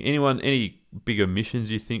thing. Any big omissions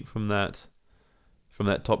you think from that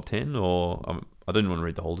top 10, or I didn't want to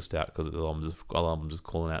read the whole list out because I'm just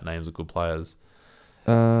calling out names of good players.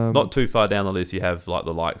 Not too far down the list, you have like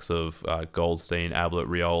the likes of Goldstein, Ablett,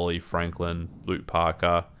 Rioli, Franklin, Luke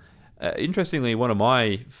Parker. Interestingly, one of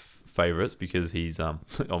my favourites, because he's on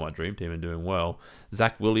my dream team and doing well,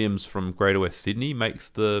 Zach Williams from Greater West Sydney makes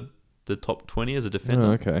the top 20 as a defender.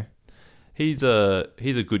 Oh, okay. He's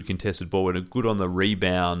a good contested ball and good on the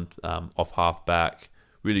rebound off half back.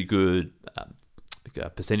 Really good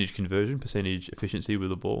percentage efficiency with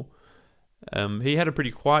the ball. He had a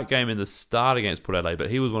pretty quiet game in the start against Port Adelaide, but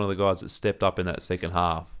he was one of the guys that stepped up in that second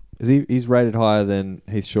half. He's rated higher than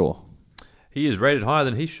Heath Shaw? He is rated higher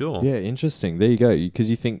than Heath Shaw. Yeah, interesting. There you go. Because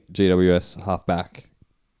you think GWS half back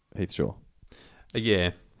Heath Shaw.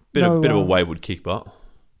 Yeah. Bit of a wayward kick, but...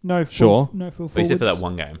 No full forwards. Except for that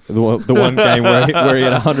one game. The one game where he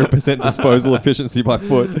had 100% disposal efficiency by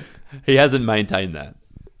foot. He hasn't maintained that.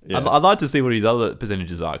 Yeah. I'd like to see what his other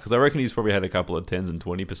percentages are, because I reckon he's probably had a couple of 10s and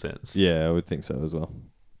 20%. Yeah, I would think so as well.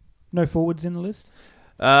 No forwards in the list?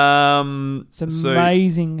 It's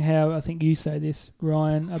amazing how, I think you say this,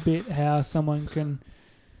 Ryan, a bit, how someone can...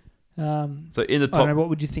 so in the top... I don't know, what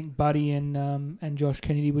would you think Buddy and Josh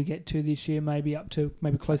Kennedy would get to this year? Maybe up to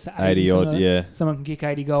close to 80 odd, yeah. Someone can kick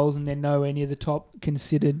 80 goals and they're nowhere near the top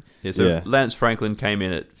considered. Yeah, so Lance Franklin came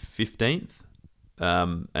in at 15th,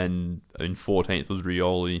 and in 14th was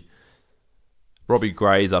Rioli. Robbie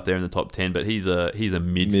Gray's up there in the top 10, but he's a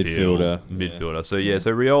midfielder. Yeah. So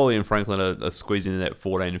so Rioli and Franklin are squeezing in that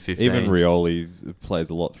 14 and 15. Even Rioli plays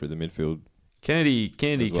a lot through the midfield. Kennedy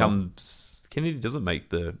well. comes. Kennedy doesn't make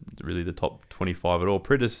the top 25 at all.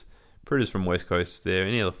 Priddis from West Coast there.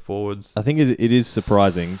 Any other forwards? I think it is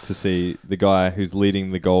surprising to see the guy who's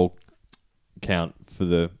leading the goal count for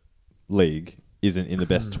the league isn't in the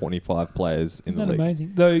best 25 players in the league. Isn't that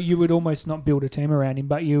amazing? Though you would almost not build a team around him,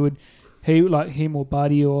 but you would. He, like him or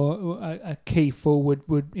Buddy or a key forward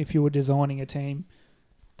would, if you were designing a team,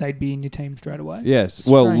 they'd be in your team straight away. Yes.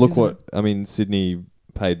 Well, look Sydney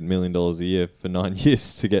paid $1 million a year for 9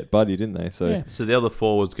 years to get Buddy, didn't they? So the other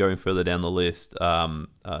forwards going further down the list,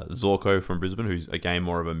 Zorko from Brisbane, who's again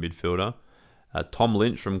more of a midfielder. Tom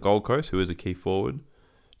Lynch from Gold Coast, who is a key forward.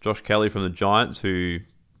 Josh Kelly from the Giants, who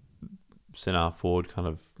centre forward, kind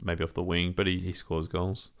of maybe off the wing, but he scores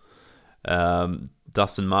goals.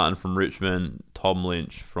 Dustin Martin from Richmond, Tom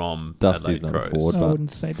Lynch from Dusty's Adelaide not a Crows. forward, I but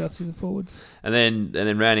wouldn't say Dusty's a forward. And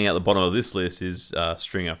then rounding out the bottom of this list is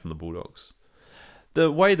Stringer from the Bulldogs. The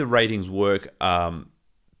way the ratings work,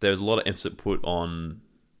 there's a lot of emphasis put on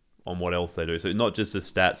what else they do. So not just the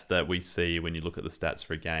stats that we see when you look at the stats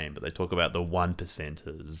for a game, but they talk about the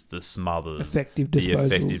 1%ers, the smothers, Effective the disposals.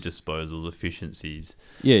 effective disposals, efficiencies.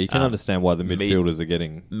 yeah, you can understand why the midfielders are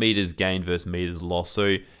getting. Meters gained versus meters lost.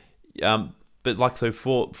 So, so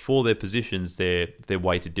for their positions, they're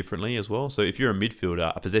weighted differently as well. So if you're a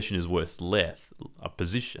midfielder, a possession is worth less.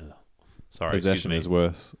 Possession is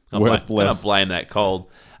worth I'm less. going to blame that cold.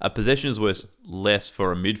 A possession is worth less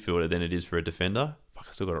for a midfielder than it is for a defender. Fuck,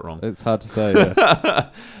 I still got it wrong. It's hard to say. Yeah.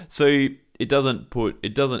 So it doesn't.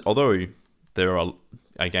 Although there are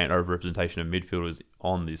again overrepresentation of midfielders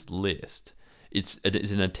on this list, it's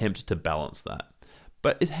an attempt to balance that.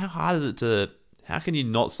 But how hard is it to? How can you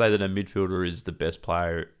not say that a midfielder is the best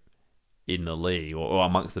player in the league or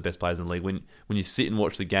amongst the best players in the league when you sit and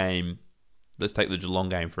watch the game? Let's take the Geelong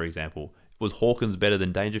game for example. Was Hawkins better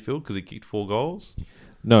than Dangerfield because he kicked 4 goals?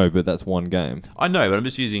 No, but that's one game. I know, but I'm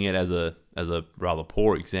just using it as a rather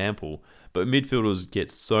poor example. But midfielders get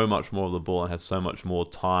so much more of the ball and have so much more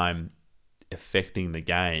time affecting the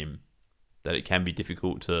game that it can be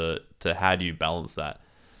difficult to how do you balance that?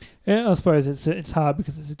 Yeah, I suppose it's hard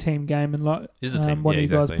because it's a team game, and like It is a team. one Yeah, of you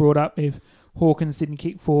guys exactly. brought up, if Hawkins didn't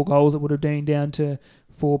kick 4 goals, it would have been down to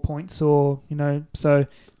 4 points, or so.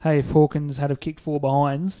 Hey, if Hawkins had have kicked 4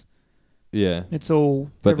 behinds, Yeah, it's all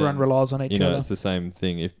But everyone then, relies on each other. it's the same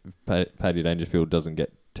thing. If Paddy Dangerfield doesn't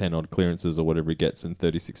get 10 odd clearances or whatever he gets and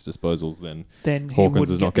 36 disposals, then he Hawkins wouldn't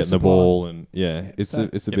is not get getting the supply. ball, and it's so-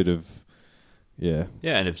 a bit of Yeah,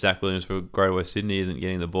 and if Zach Williams for Greater West Sydney isn't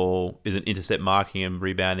getting the ball, isn't intercept marking and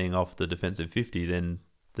rebounding off the defensive 50, then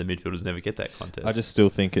the midfielders never get that contest. I just still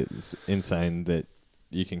think it's insane that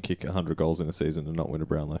you can kick 100 goals in a season and not win a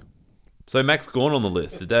Brownlow. So Max Gawn on the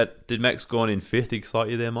list. Did Max Gawn in 5th excite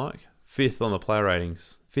you there, Mike? 5th on the player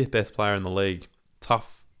ratings. 5th best player in the league.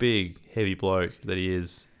 Tough, big, heavy bloke that he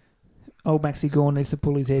is. Old Maxi Gawn needs to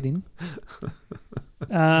pull his head in.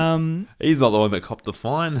 He's not the one that copped the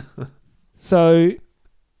fine. So,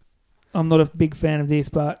 I'm not a big fan of this,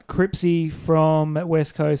 but Cripsy from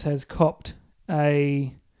West Coast has copped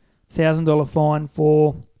a $1,000 fine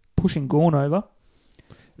for pushing Gawn over.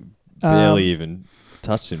 Barely even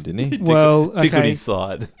touched him, didn't he? Well, Tickled okay, his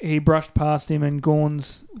side. he brushed past him and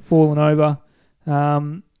Gawn's fallen over.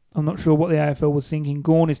 I'm not sure what the AFL was thinking.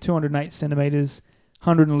 Gawn is 208 centimetres,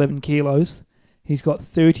 111 kilos. He's got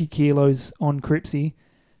 30 kilos on Cripsy.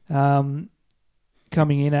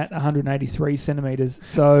 Coming in at 183 centimetres.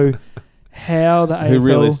 So, how the AFL... Who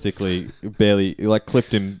realistically barely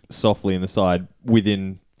clipped him softly in the side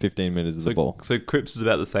within 15 minutes of the ball. So Cripps is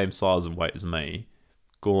about the same size and weight as me.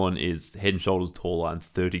 Gawn is head and shoulders taller and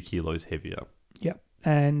 30 kilos heavier. Yep.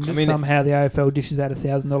 And I mean, somehow the AFL dishes out a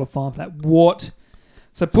 $1,000 fine for that. What?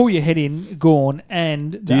 So, pull your head in, Gawn,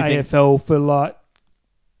 and the AFL for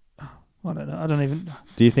I don't know. I don't even...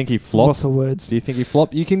 Do you think he flopped? Lots of words. Do you think he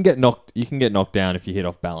flopped? You can get knocked down if you hit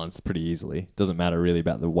off balance pretty easily. Doesn't matter really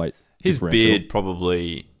about the weight. His differential. beard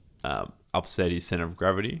probably upset his centre of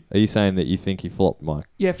gravity. Are you saying that you think he flopped, Mike?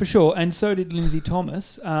 Yeah, for sure. And so did Lindsay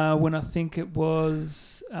Thomas when I think it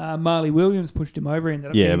was Marley Williams pushed him over.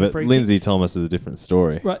 And Yeah, but Lindsay Thomas is a different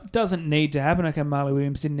story. Right, doesn't need to happen. Okay, Marley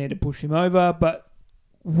Williams didn't need to push him over, but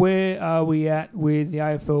where are we at with the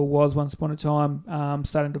AFL was once upon a time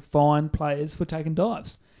starting to fine players for taking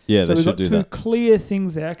dives? Yeah, so they should we've do got 2 that. clear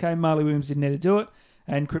things there. Okay, Marley Williams didn't need to do it,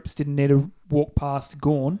 and Cripps didn't need to walk past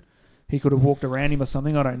Gawn. He could have walked around him or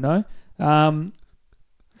something. I don't know.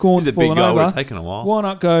 Gawn's He's a big fallen guy. It over. would have taken a while. Why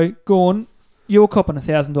not go, Gawn, you're copping a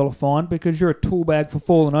 $1,000 fine because you're a tool bag for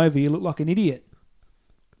falling over. You look like an idiot.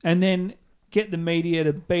 And then get the media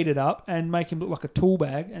to beat it up and make him look like a tool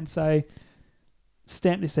bag and say,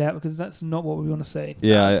 stamp this out because that's not what we want to see.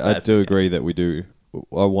 Yeah, I do agree that we do.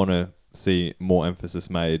 I want to see more emphasis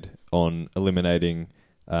made on eliminating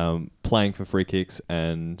playing for free kicks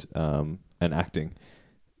and acting.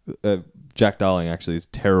 Jack Darling actually is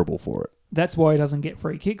terrible for it. That's why he doesn't get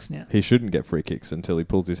free kicks now. He shouldn't get free kicks until he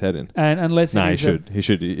pulls his head in. And unless No, it he is should. He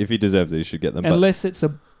should. If he deserves it, he should get them. unless it's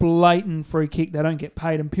a blatant free kick, they don't get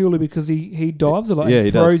paid, and purely because he dives a lot Yeah, and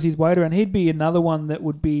he throws does. his weight around. He'd be another one that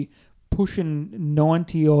would be pushing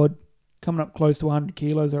 90 odd, coming up close to 100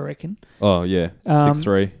 kilos, I reckon. Oh yeah,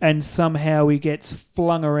 6'3". And somehow he gets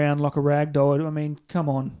flung around like a rag doll. I mean, come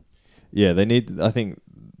on. Yeah, they need. I think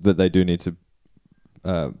that they do need to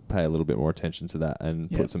pay a little bit more attention to that and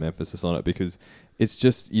Yep. put some emphasis on it because it's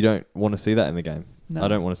just you don't want to see that in the game. No. I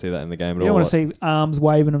don't want to see that in the game at You all. don't want to see arms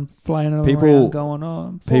waving and flailing People- around going,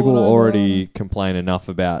 I'm falling People over. already complain enough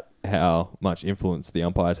about how much influence the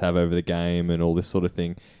umpires have over the game and all this sort of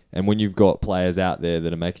thing. And when you've got players out there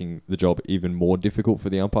that are making the job even more difficult for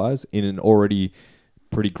the umpires in an already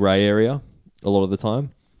pretty grey area a lot of the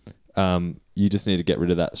time, you just need to get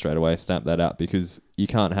rid of that straight away, stamp that out, because you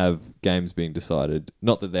can't have games being decided.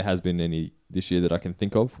 Not that there has been any this year that I can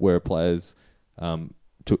think of where players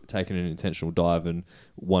taken an intentional dive and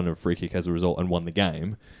won a free kick as a result and won the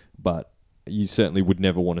game, but you certainly would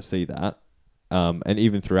never want to see that. And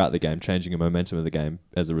even throughout the game, changing the momentum of the game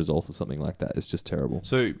as a result of something like that is just terrible.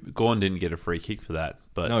 So Gawn didn't get a free kick for that,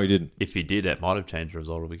 but No, he didn't. if he did, it might have changed the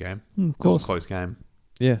result of the game. Of It was course. a close game.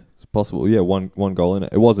 Yeah, it's possible. Yeah, one goal in it.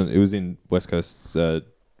 It wasn't. It was in West Coast's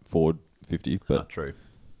forward 50, but Not true.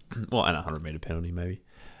 Well, and a 100-metre penalty, maybe.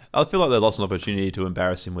 I feel like they lost an opportunity to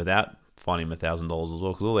embarrass him without fining him $1,000 as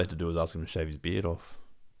well, because all they had to do was ask him to shave his beard off.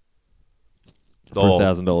 for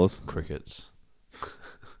 $1,000, Crickets.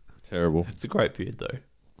 terrible. It's a great beard, though.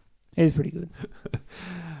 It is pretty good.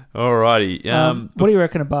 Alrighty. What do you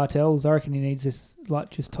reckon of Bartels? I reckon he needs this, like,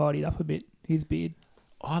 just tidied up a bit, his beard.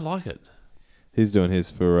 I like it. He's doing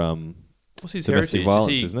his for What's his domestic heritage?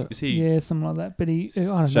 violence, is he, isn't it? Is he, Yeah, something like that. But he, I don't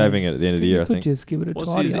know. Shaving it at the end of the year, I Could think. just give it a What's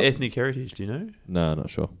tidy his up. ethnic heritage? Do you know? No, not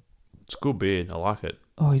sure. It's a good beard. I like it.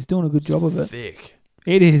 Oh, he's doing a good job of it. Thick.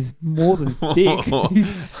 It is more than thick.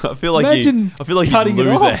 I feel like Imagine you'd cutting it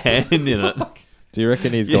lose a off. hand in it. Do you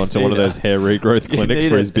reckon he's You gone to one of need those hair regrowth You clinics need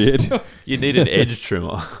for it. his beard? You need an edge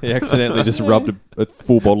trimmer. He accidentally just rubbed a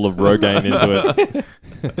full bottle of Rogaine into it.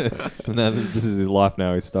 And then this is his life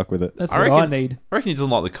now. He's stuck with it. That's I what I reckon- need. I reckon he doesn't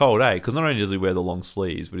like the cold, eh? Because not only does he wear the long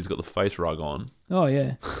sleeves, but he's got the face rug on. Oh,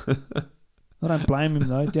 yeah. I don't blame him,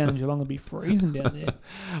 though. Down in Geelong, it'll be freezing down there.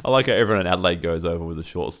 I like how everyone in Adelaide goes over with the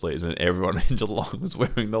short sleeves and everyone in Geelong is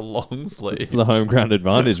wearing the long sleeves. It's the home ground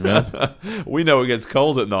advantage, man. We know it gets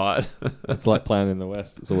cold at night. It's like playing in the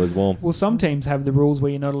West. It's always warm. Well, some teams have the rules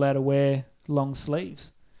where you're not allowed to wear long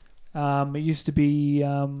sleeves. It used to be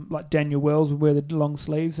like Daniel Wells would wear the long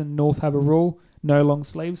sleeves, and North have a rule, no long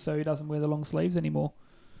sleeves, so he doesn't wear the long sleeves anymore.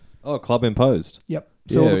 Oh, club imposed. Yep.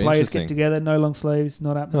 So all Yeah, the players interesting. get together, no long sleeves,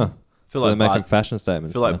 not happening. Huh. I feel So like they're making fashion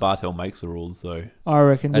statements. feel like now. Bartel makes the rules, though. I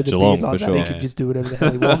reckon At with a Geelong, beard like for that, he sure. could just do whatever the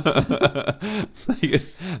hell he wants.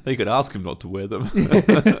 they could ask him not to wear them.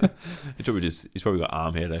 He's probably got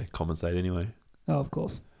arm hair to compensate anyway. Oh, of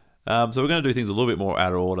course. So we're going to do things a little bit more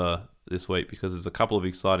out of order this week because there's a couple of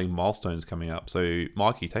exciting milestones coming up. So,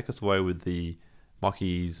 Mikey, take us away with the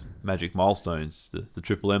Mikey's Magic Milestones, the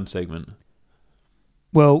Triple M segment.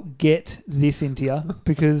 Well, get this into you,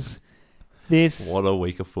 because this What a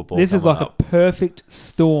week of football this is coming like up. a perfect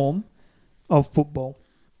storm of football.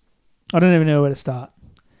 I don't even know where to start.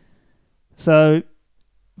 So,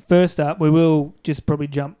 first up, we will just probably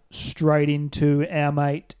jump straight into our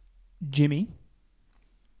mate Jimmy.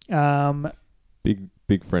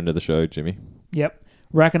 Big friend of the show, Jimmy. Yep,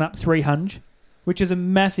 racking up 300, which is a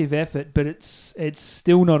massive effort, but it's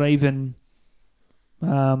still not even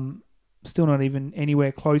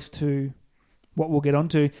anywhere close to what we'll get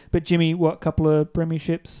onto. But Jimmy, what couple of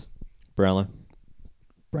premierships? Brownlow.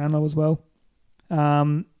 Brownlow as well.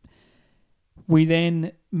 We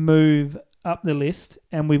then move up the list,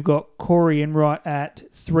 and we've got Corey Enright at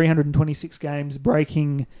 326 games,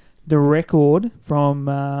 breaking the record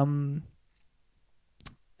from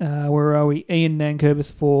where are we? Ian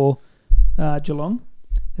Nankervis for Geelong,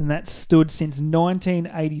 and that's stood since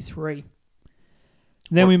 1983.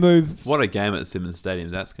 Then we move. What a game at Simmons Stadium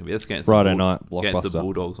that's going to be. That's against Friday the night against the blockbuster.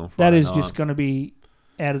 Bulldogs on That Friday is night. just going to be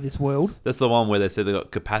out of this world. That's the one where they said they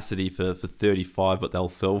got capacity for 35, but they'll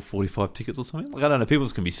sell 45 tickets or something. Like, I don't know. People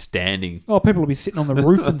just going to be standing. Oh, people will be sitting on the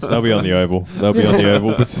roof and They'll stuff. be on the oval. They'll be on the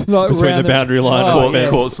oval between around the boundary line Oh, and the yes.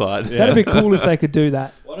 fence. Courtside. That'd be cool if they could do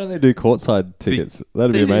that. Why don't they do courtside tickets?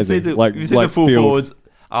 That'd be You see amazing. the, like you see like the full field. forwards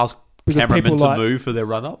ask Because cameramen people to like- move for their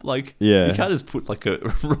run up. Like, Yeah. you can't just put like a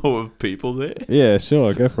row of people there. Yeah,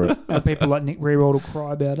 sure, go for it. And people like Nick Rerold will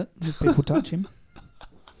cry about it if people touch him.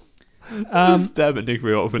 Just stab at Nick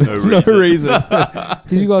Real for no no reason. reason.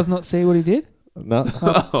 Did you guys not see what he did? No.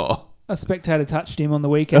 Oh. A spectator touched him on the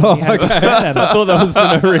weekend. Oh, And he had okay. to stand at I it. thought that was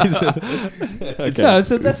for no reason. Okay. No,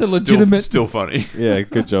 so that's a legitimate. Still funny. Yeah,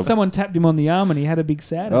 good job. Someone tapped him on the arm and he had a big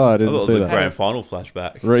sad. Oh, I I didn't thought it see was a that. grand final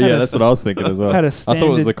flashback. Right, Had yeah, a- that's what I was thinking as well. had a I thought it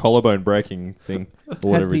was standard- a collarbone breaking thing or had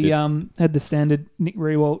whatever he did. the standard Nick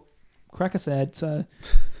Rewalt cracker sad. So,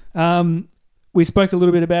 we spoke a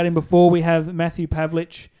little bit about him before. We have Matthew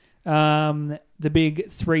Pavlich, the big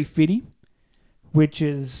 350, which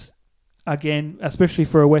is, again, especially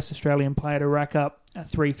for a West Australian player to rack up a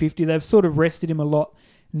 350. They've sort of rested him a lot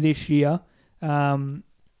this year.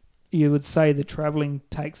 you would say the travelling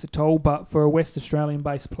takes a toll, but for a West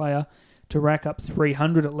Australian-based player to rack up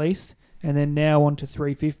 300 at least, and then now on to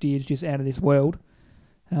 350 is just out of this world.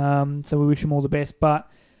 So we wish him all the best. But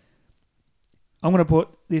I'm going to put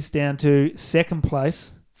this down to second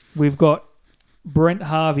place. We've got Brent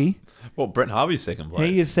Harvey. Well, Brent Harvey's second place.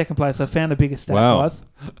 He is second place. I found a bigger stat, Wow. guys.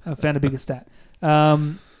 I found a bigger stat.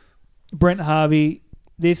 Brent Harvey,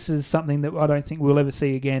 this is something that I don't think we'll ever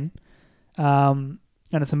see again. And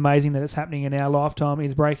it's amazing that it's happening in our lifetime.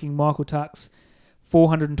 He's breaking Michael Tuck's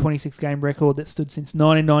 426-game record that stood since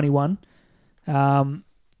 1991,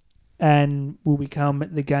 and will become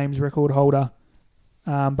the game's record holder,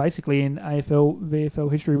 basically in AFL,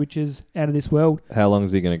 VFL history, which is out of this world. How long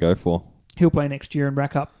is he going to go for? He'll play next year and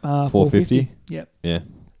rack up 450. Yep. Yeah.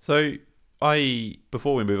 So,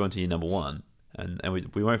 before we move on to your number one, and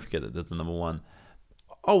we won't forget that there's the number one,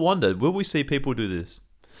 I wonder, will we see people do this?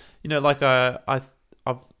 You know, like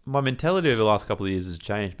my mentality over the last couple of years has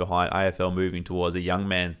changed behind AFL moving towards a young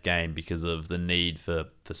man's game because of the need for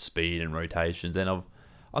speed and rotations. And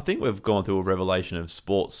I think we've gone through a revelation of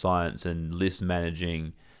sports science and list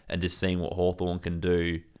managing and just seeing what Hawthorn can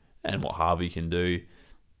do and what Harvey can do,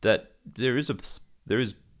 that there is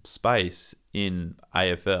space in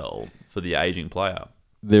AFL for the aging player.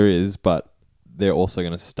 There is, but they're also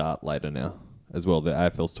going to start later now as well. The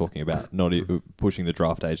AFL's talking about not pushing the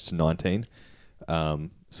draft age to 19.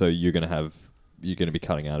 So you're going to be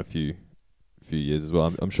cutting out a few years as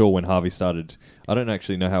well. I'm sure when Harvey started, I don't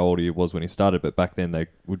actually know how old he was when he started, but back then they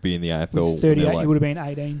would be in the AFL. He's 38. He would have been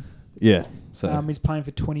 18. Yeah. So he's playing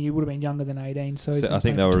for 20. He would have been younger than 18. So I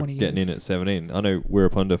think they were getting in at 17. I know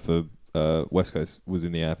Wirrapunda for West Coast was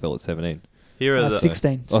in the AFL at 17. Here are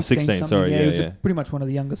 16. Oh, 16, sorry. He was pretty much one of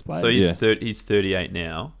the youngest players. So he's 38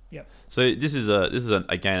 now. Yep. So this is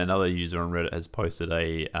again another user on Reddit has posted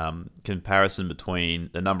a comparison between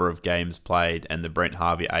the number of games played and the Brent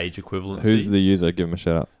Harvey age equivalency. Who's the user? Give him a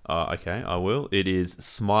shout out. Okay, I will. It is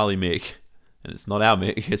Smiley Mick, and it's not our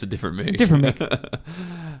Mick. It's a different Mick. Different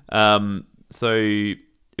Mick. So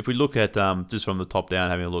if we look at just from the top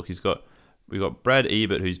down, having a look, we've got Brad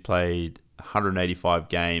Ebert, who's played 185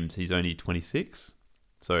 games. He's only 26.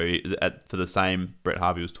 So for the same, Brett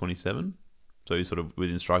Harvey was 27. So he's sort of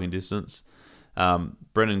within striking distance.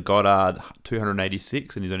 Brendan Goddard,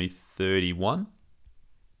 286, and he's only 31.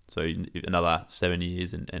 So another 7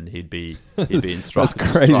 years, and he'd be in striking. That's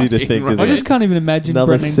crazy to think. I just can't even imagine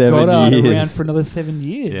Another Brendan 7 Goddard years. around for another 7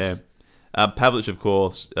 years. Yeah. Pavlich, of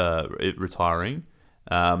course, retiring.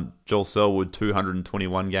 Joel Selwood,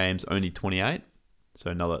 221 games, only 28.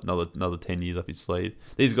 So another 10 years up his sleeve.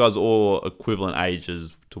 These guys are all equivalent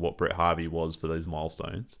ages to what Brett Harvey was for those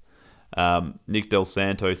milestones. Nick Del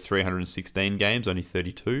Santo, 316 games, only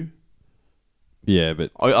 32. Yeah,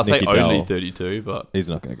 but I'll say Nicky only Dell, 32, but he's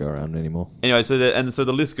not going to go around anymore. anyway. So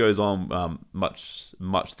the list goes on much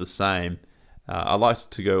the same. I like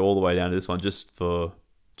to go all the way down to this one just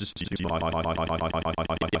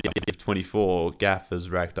 24. Gaff has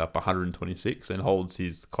racked up 126 and holds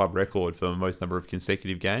his club record for most number of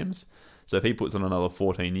consecutive games. So if he puts on another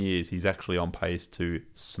 14 years, he's actually on pace to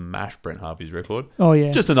smash Brent Harvey's record. Oh,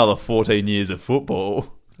 yeah. Just another 14 years of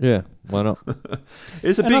football. Yeah, why not?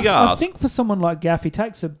 It's a big ask. I think for someone like Gaff, he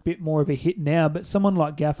takes a bit more of a hit now, but someone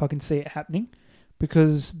like Gaff, I can see it happening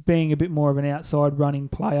because being a bit more of an outside running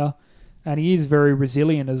player, and he is very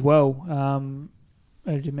resilient as well,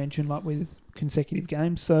 as you mentioned, like with consecutive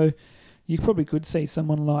games. So you probably could see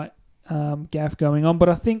someone like Gaff going on, but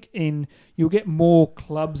I think you'll get more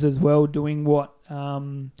clubs as well doing what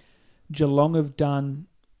Geelong have done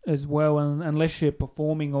as well, and unless you're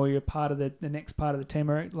performing or you're part of the next part of the team,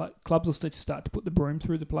 or like clubs will start to put the broom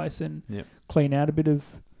through the place and clean out a bit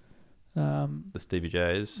of the Stevie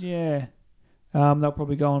J's. Yeah, they'll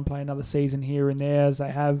probably go and play another season here and there as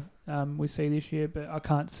they have we see this year, but I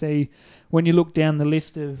can't see when you look down the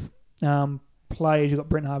list of players. You've got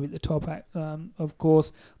Brent Harvey at the top, of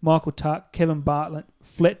course, Michael Tuck, Kevin Bartlett,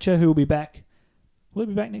 Fletcher, who will be back. Will he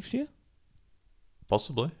be back next year?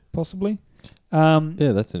 Possibly.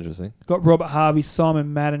 Yeah, that's interesting. Got Robert Harvey,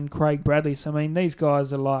 Simon Madden, Craig Bradley. So, I mean, these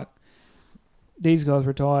guys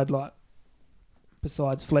retired, like,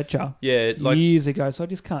 besides Fletcher, years ago. So I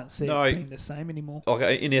just can't see it being the same anymore.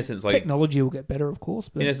 Like, in essence, like, technology will get better, of course.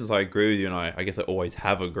 But in essence, I agree with you, and I guess I always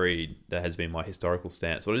have agreed that has been my historical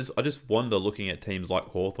stance. So I just wonder, looking at teams like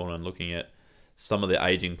Hawthorn and looking at some of the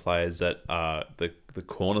aging players that are the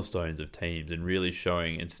cornerstones of teams and really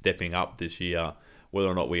showing and stepping up this year, whether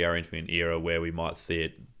or not we are entering an era where we might see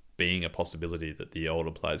it being a possibility that the older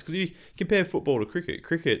players... Because you compare football to cricket.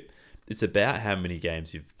 Cricket, it's about how many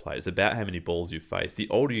games you've played. It's about how many balls you've faced. The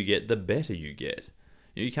older you get, the better you get.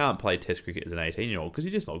 You can't play Test cricket as an 18-year-old because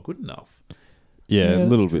you're just not good enough. Yeah, a that's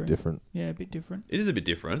little true. bit different. Yeah, a bit different. It is a bit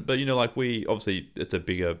different, but like we obviously it's a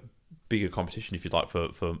bigger competition if you like for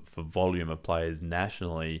volume of players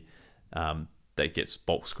nationally that gets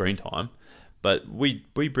bulk screen time. But we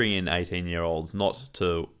bring in 18-year-olds not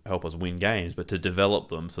to help us win games, but to develop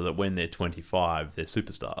them so that when they're 25, they're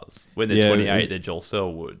superstars. When they're 28, they're Joel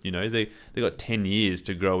Selwood. They got 10 years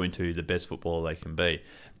to grow into the best footballer they can be.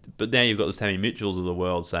 But now you've got the Sammy Mitchells of the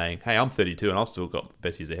world saying, hey, I'm 32 and I've still got the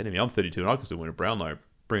best years ahead of me. I'm 32 and I can still win a Brownlow.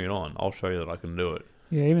 Bring it on. I'll show you that I can do it.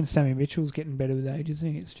 Yeah, even Sammy Mitchell's getting better with age,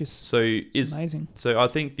 isn't he? It's just amazing. So I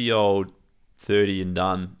think the old 30 and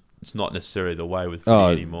done, it's not necessarily the way with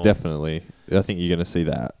footy anymore. Definitely. I think you're going to see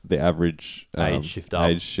that the average age shift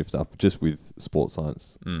up just with sports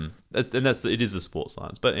science. It is a sports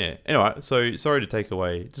science. But yeah, anyway, so sorry to take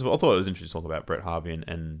away. I thought it was interesting to talk about Brett Harvey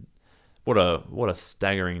and what a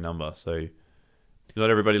staggering number. So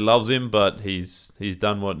not everybody loves him, but he's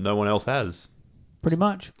done what no one else has. Pretty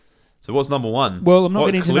much. So what's number one? Well, I'm not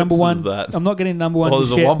getting to number one. I'm not getting to number one. Well,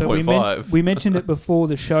 there's a 1.5. We mentioned it before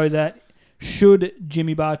the show that should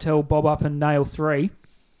Jimmy Bartell bob up and nail 3,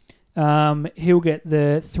 he'll get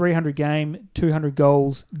the 300 game, 200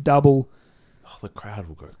 goals double. Oh, the crowd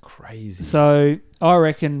will go crazy. So I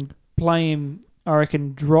reckon play him. I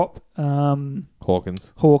reckon drop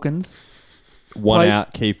Hawkins. One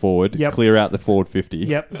out, key forward. Yep. Clear out the forward 50.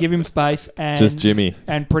 Yep. Give him space and just Jimmy,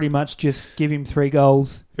 and pretty much just give him 3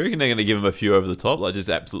 goals. You reckon they're going to give him a few over the top, like just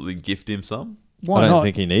absolutely gift him some? Why I don't not?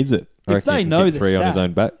 think he needs it. I If reckon they he can know get the 3 on his stat.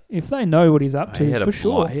 own back. If they know what he's up to, for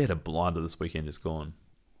sure. He had a blinder this weekend, just gone.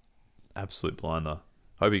 Absolute blinder.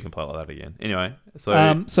 Hope he can play like that again. Anyway,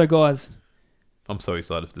 so guys, I'm so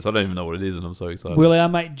excited for this. I don't even know what it is, and I'm so excited. will our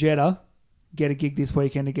mate Jeddah get a gig this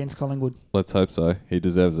weekend against Collingwood? Let's hope so. He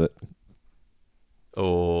deserves it.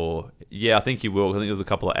 Oh, yeah, I think he will. I think there was a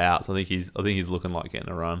couple of outs. I think he's looking like getting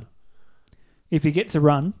a run. If he gets a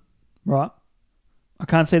run, right, I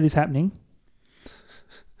can't see this happening.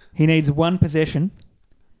 He needs 1 possession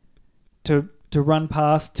to run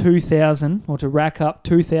past 2,000 or to rack up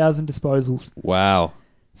 2,000 disposals. Wow.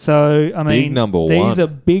 So, I mean, big number these one. are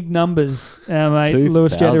big numbers, mate.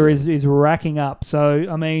 Lewis Jeddah is racking up. So,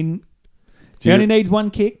 I mean, he only needs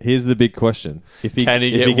 1 kick. Here's the big question. If he Can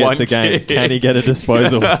he gets get a game, kick? can he get a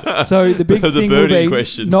disposal? So the big thing will be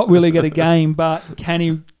question. not will he get a game, but can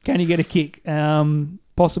he get a kick?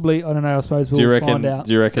 Possibly, I don't know. I suppose we'll find out.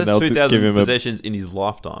 Do you reckon That's they'll 2,000 give him possessions in his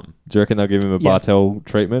lifetime. Do you reckon they'll give him a Bartel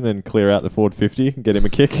treatment and clear out the forward 50 and get him a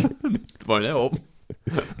kick? Won't help.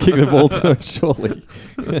 Kick the ball to him, surely.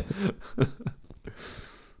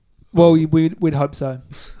 Well, we'd hope so.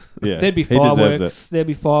 Yeah, There'd be he deserves fireworks. There'll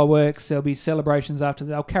be fireworks. There'll be celebrations after.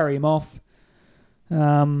 They'll carry him off.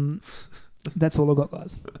 That's all I've got,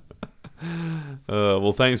 guys.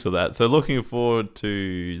 Well, thanks for that. So looking forward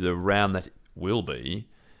to the round that will be,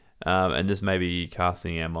 and just maybe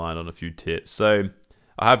casting our mind on a few tips. So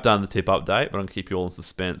I have done the tip update, but I'm going to keep you all in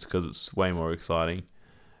suspense because it's way more exciting.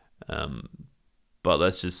 But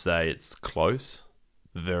let's just say it's close.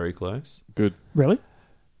 Very close. Good. Really?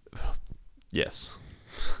 Yes.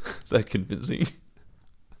 Is that convincing?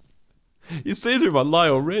 You've seen through my lie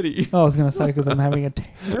already. I was going to say because I'm having a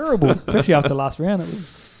terrible, especially after last round.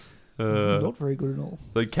 It was not very good at all.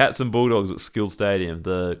 The Cats and Bulldogs at Skill Stadium.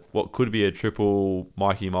 What could be a triple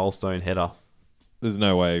Mikey milestone header. There's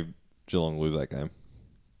no way Geelong lose that game.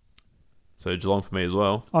 So Geelong for me as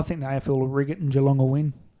well. I think the AFL will rig it and Geelong will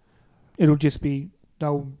win. It'll just be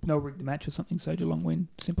they'll rig the match or something, so Geelong win.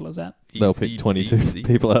 Simple as that. They'll pick 22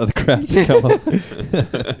 people out of the crowd to come up.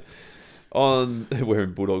 On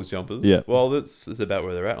wearing Bulldogs jumpers. Yeah. Well, that's about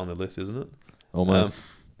where they're at on the list, isn't it? Almost.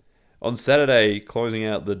 On Saturday, closing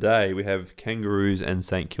out the day, we have Kangaroos and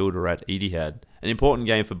St Kilda at Etihad. An important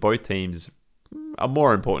game for both teams. A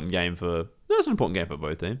more important game for... That's an important game for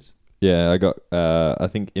both teams. Yeah, I got... I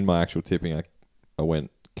think in my actual tipping, I went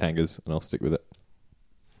Kangas, and I'll stick with it.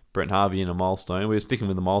 Brent Harvey in a milestone. We're sticking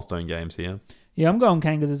with the milestone games here. Yeah, I'm going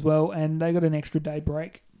Kangas as well, and they got an extra day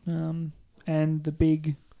break. And the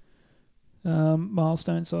big...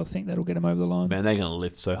 milestone, so I think that'll get him over the line. Man, they're going to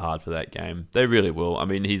lift so hard for that game. They really will. I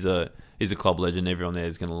mean, he's a club legend. Everyone there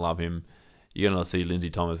is going to love him. You're going to see Lindsay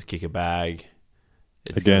Thomas kick a bag.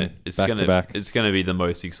 It's back to back. It's going to be the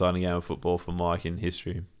most exciting game of football for Mike in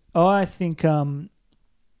history. I think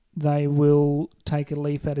they will take a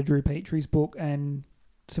leaf out of Drew Petrie's book and,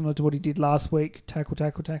 similar to what he did last week,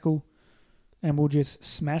 tackle, and we'll just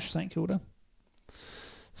smash St Kilda.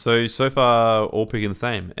 So far, all picking the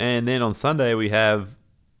same. And then on Sunday, we have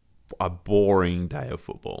a boring day of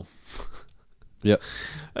football. Yep.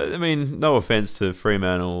 I mean, no offense to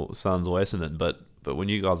Fremantle, Suns, or Essendon, but when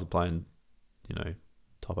you guys are playing,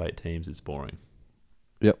 top 8 teams, it's boring.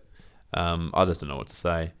 Yep. I just don't know what to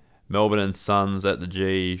say. Melbourne and Suns at the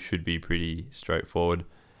G should be pretty straightforward.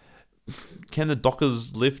 Can the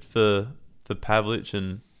Dockers lift for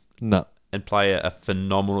Pavlich No. and play a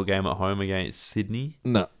phenomenal game at home against Sydney?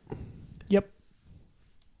 No. Yep.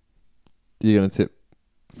 You're going to tip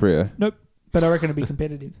Freo? Nope. But I reckon it'll be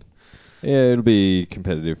competitive. Yeah, it'll be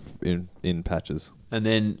competitive in patches. And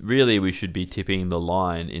then really we should be tipping the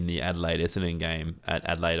line in the Adelaide-Essendon game at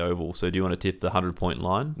Adelaide Oval. So do you want to tip the 100-point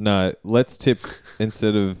line? No, let's tip,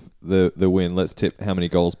 instead of the win, let's tip how many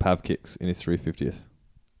goals Pav kicks in his 350th.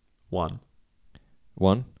 1.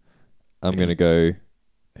 I'm going to go,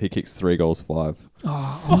 he kicks 3 goals, 5.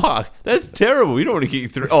 Oh, Fuck, that's terrible. You don't want to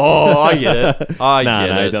kick 3. Oh, I get it. I get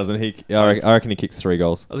it. No, he doesn't. I reckon he kicks 3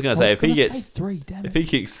 goals. I was going to say, say 3, damn if it. he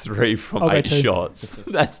kicks 3 from I'll go 8 2. shots,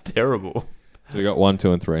 that's terrible. So we got 1,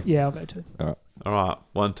 2, and 3. Yeah, I'll go 2. All right. All right,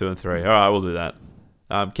 1, 2, and 3. All right, we'll do that.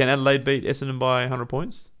 Can Adelaide beat Essendon by 100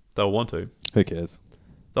 points? They'll want to. Who cares?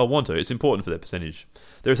 They'll want to. It's important for their percentage.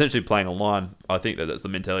 They're essentially playing a line. I think that's the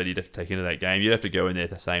mentality you'd have to take into that game. You'd have to go in there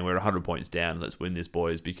saying, we're 100 points down, let's win this,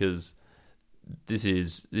 boys, because this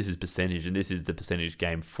is percentage, and this is the percentage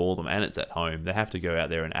game for them, and it's at home. They have to go out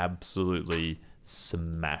there and absolutely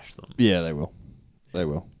smash them. Yeah, they will. They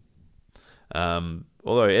will.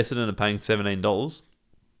 Although Essendon are paying $17,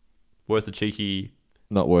 worth a cheeky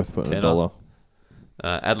Not worth putting tenner. $1.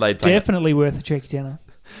 Adelaide paying Definitely worth a cheeky tenner.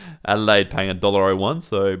 Adelaide paying $1.01,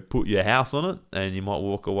 so put your house on it, and you might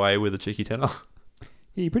walk away with a cheeky tenner.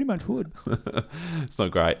 Yeah, you pretty much would. It's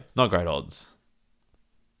not great. Not great odds.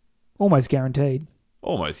 Almost guaranteed.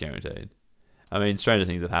 Almost guaranteed. I mean, stranger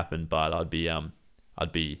things have happened, but I'd be betting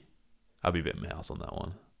my house on that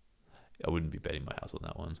one. I wouldn't be betting my house on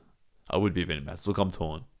that one. I would be betting my house. Look, I'm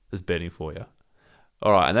torn. There's betting for you.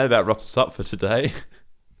 All right, and that about wraps us up for today.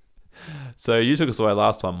 So you took us away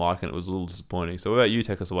last time, Mike, and it was a little disappointing. So what about you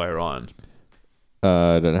take us away, Ryan?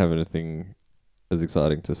 I don't have anything as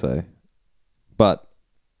exciting to say. But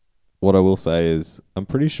what I will say is, I'm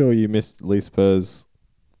pretty sure you missed Lee Spur's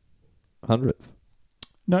 100th.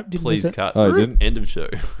 Nope, didn't Please miss it. cut. Oh, you didn't? End of show.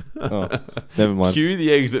 Oh, never mind. Cue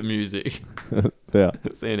the exit music. Yeah.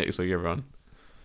 See you next week, everyone.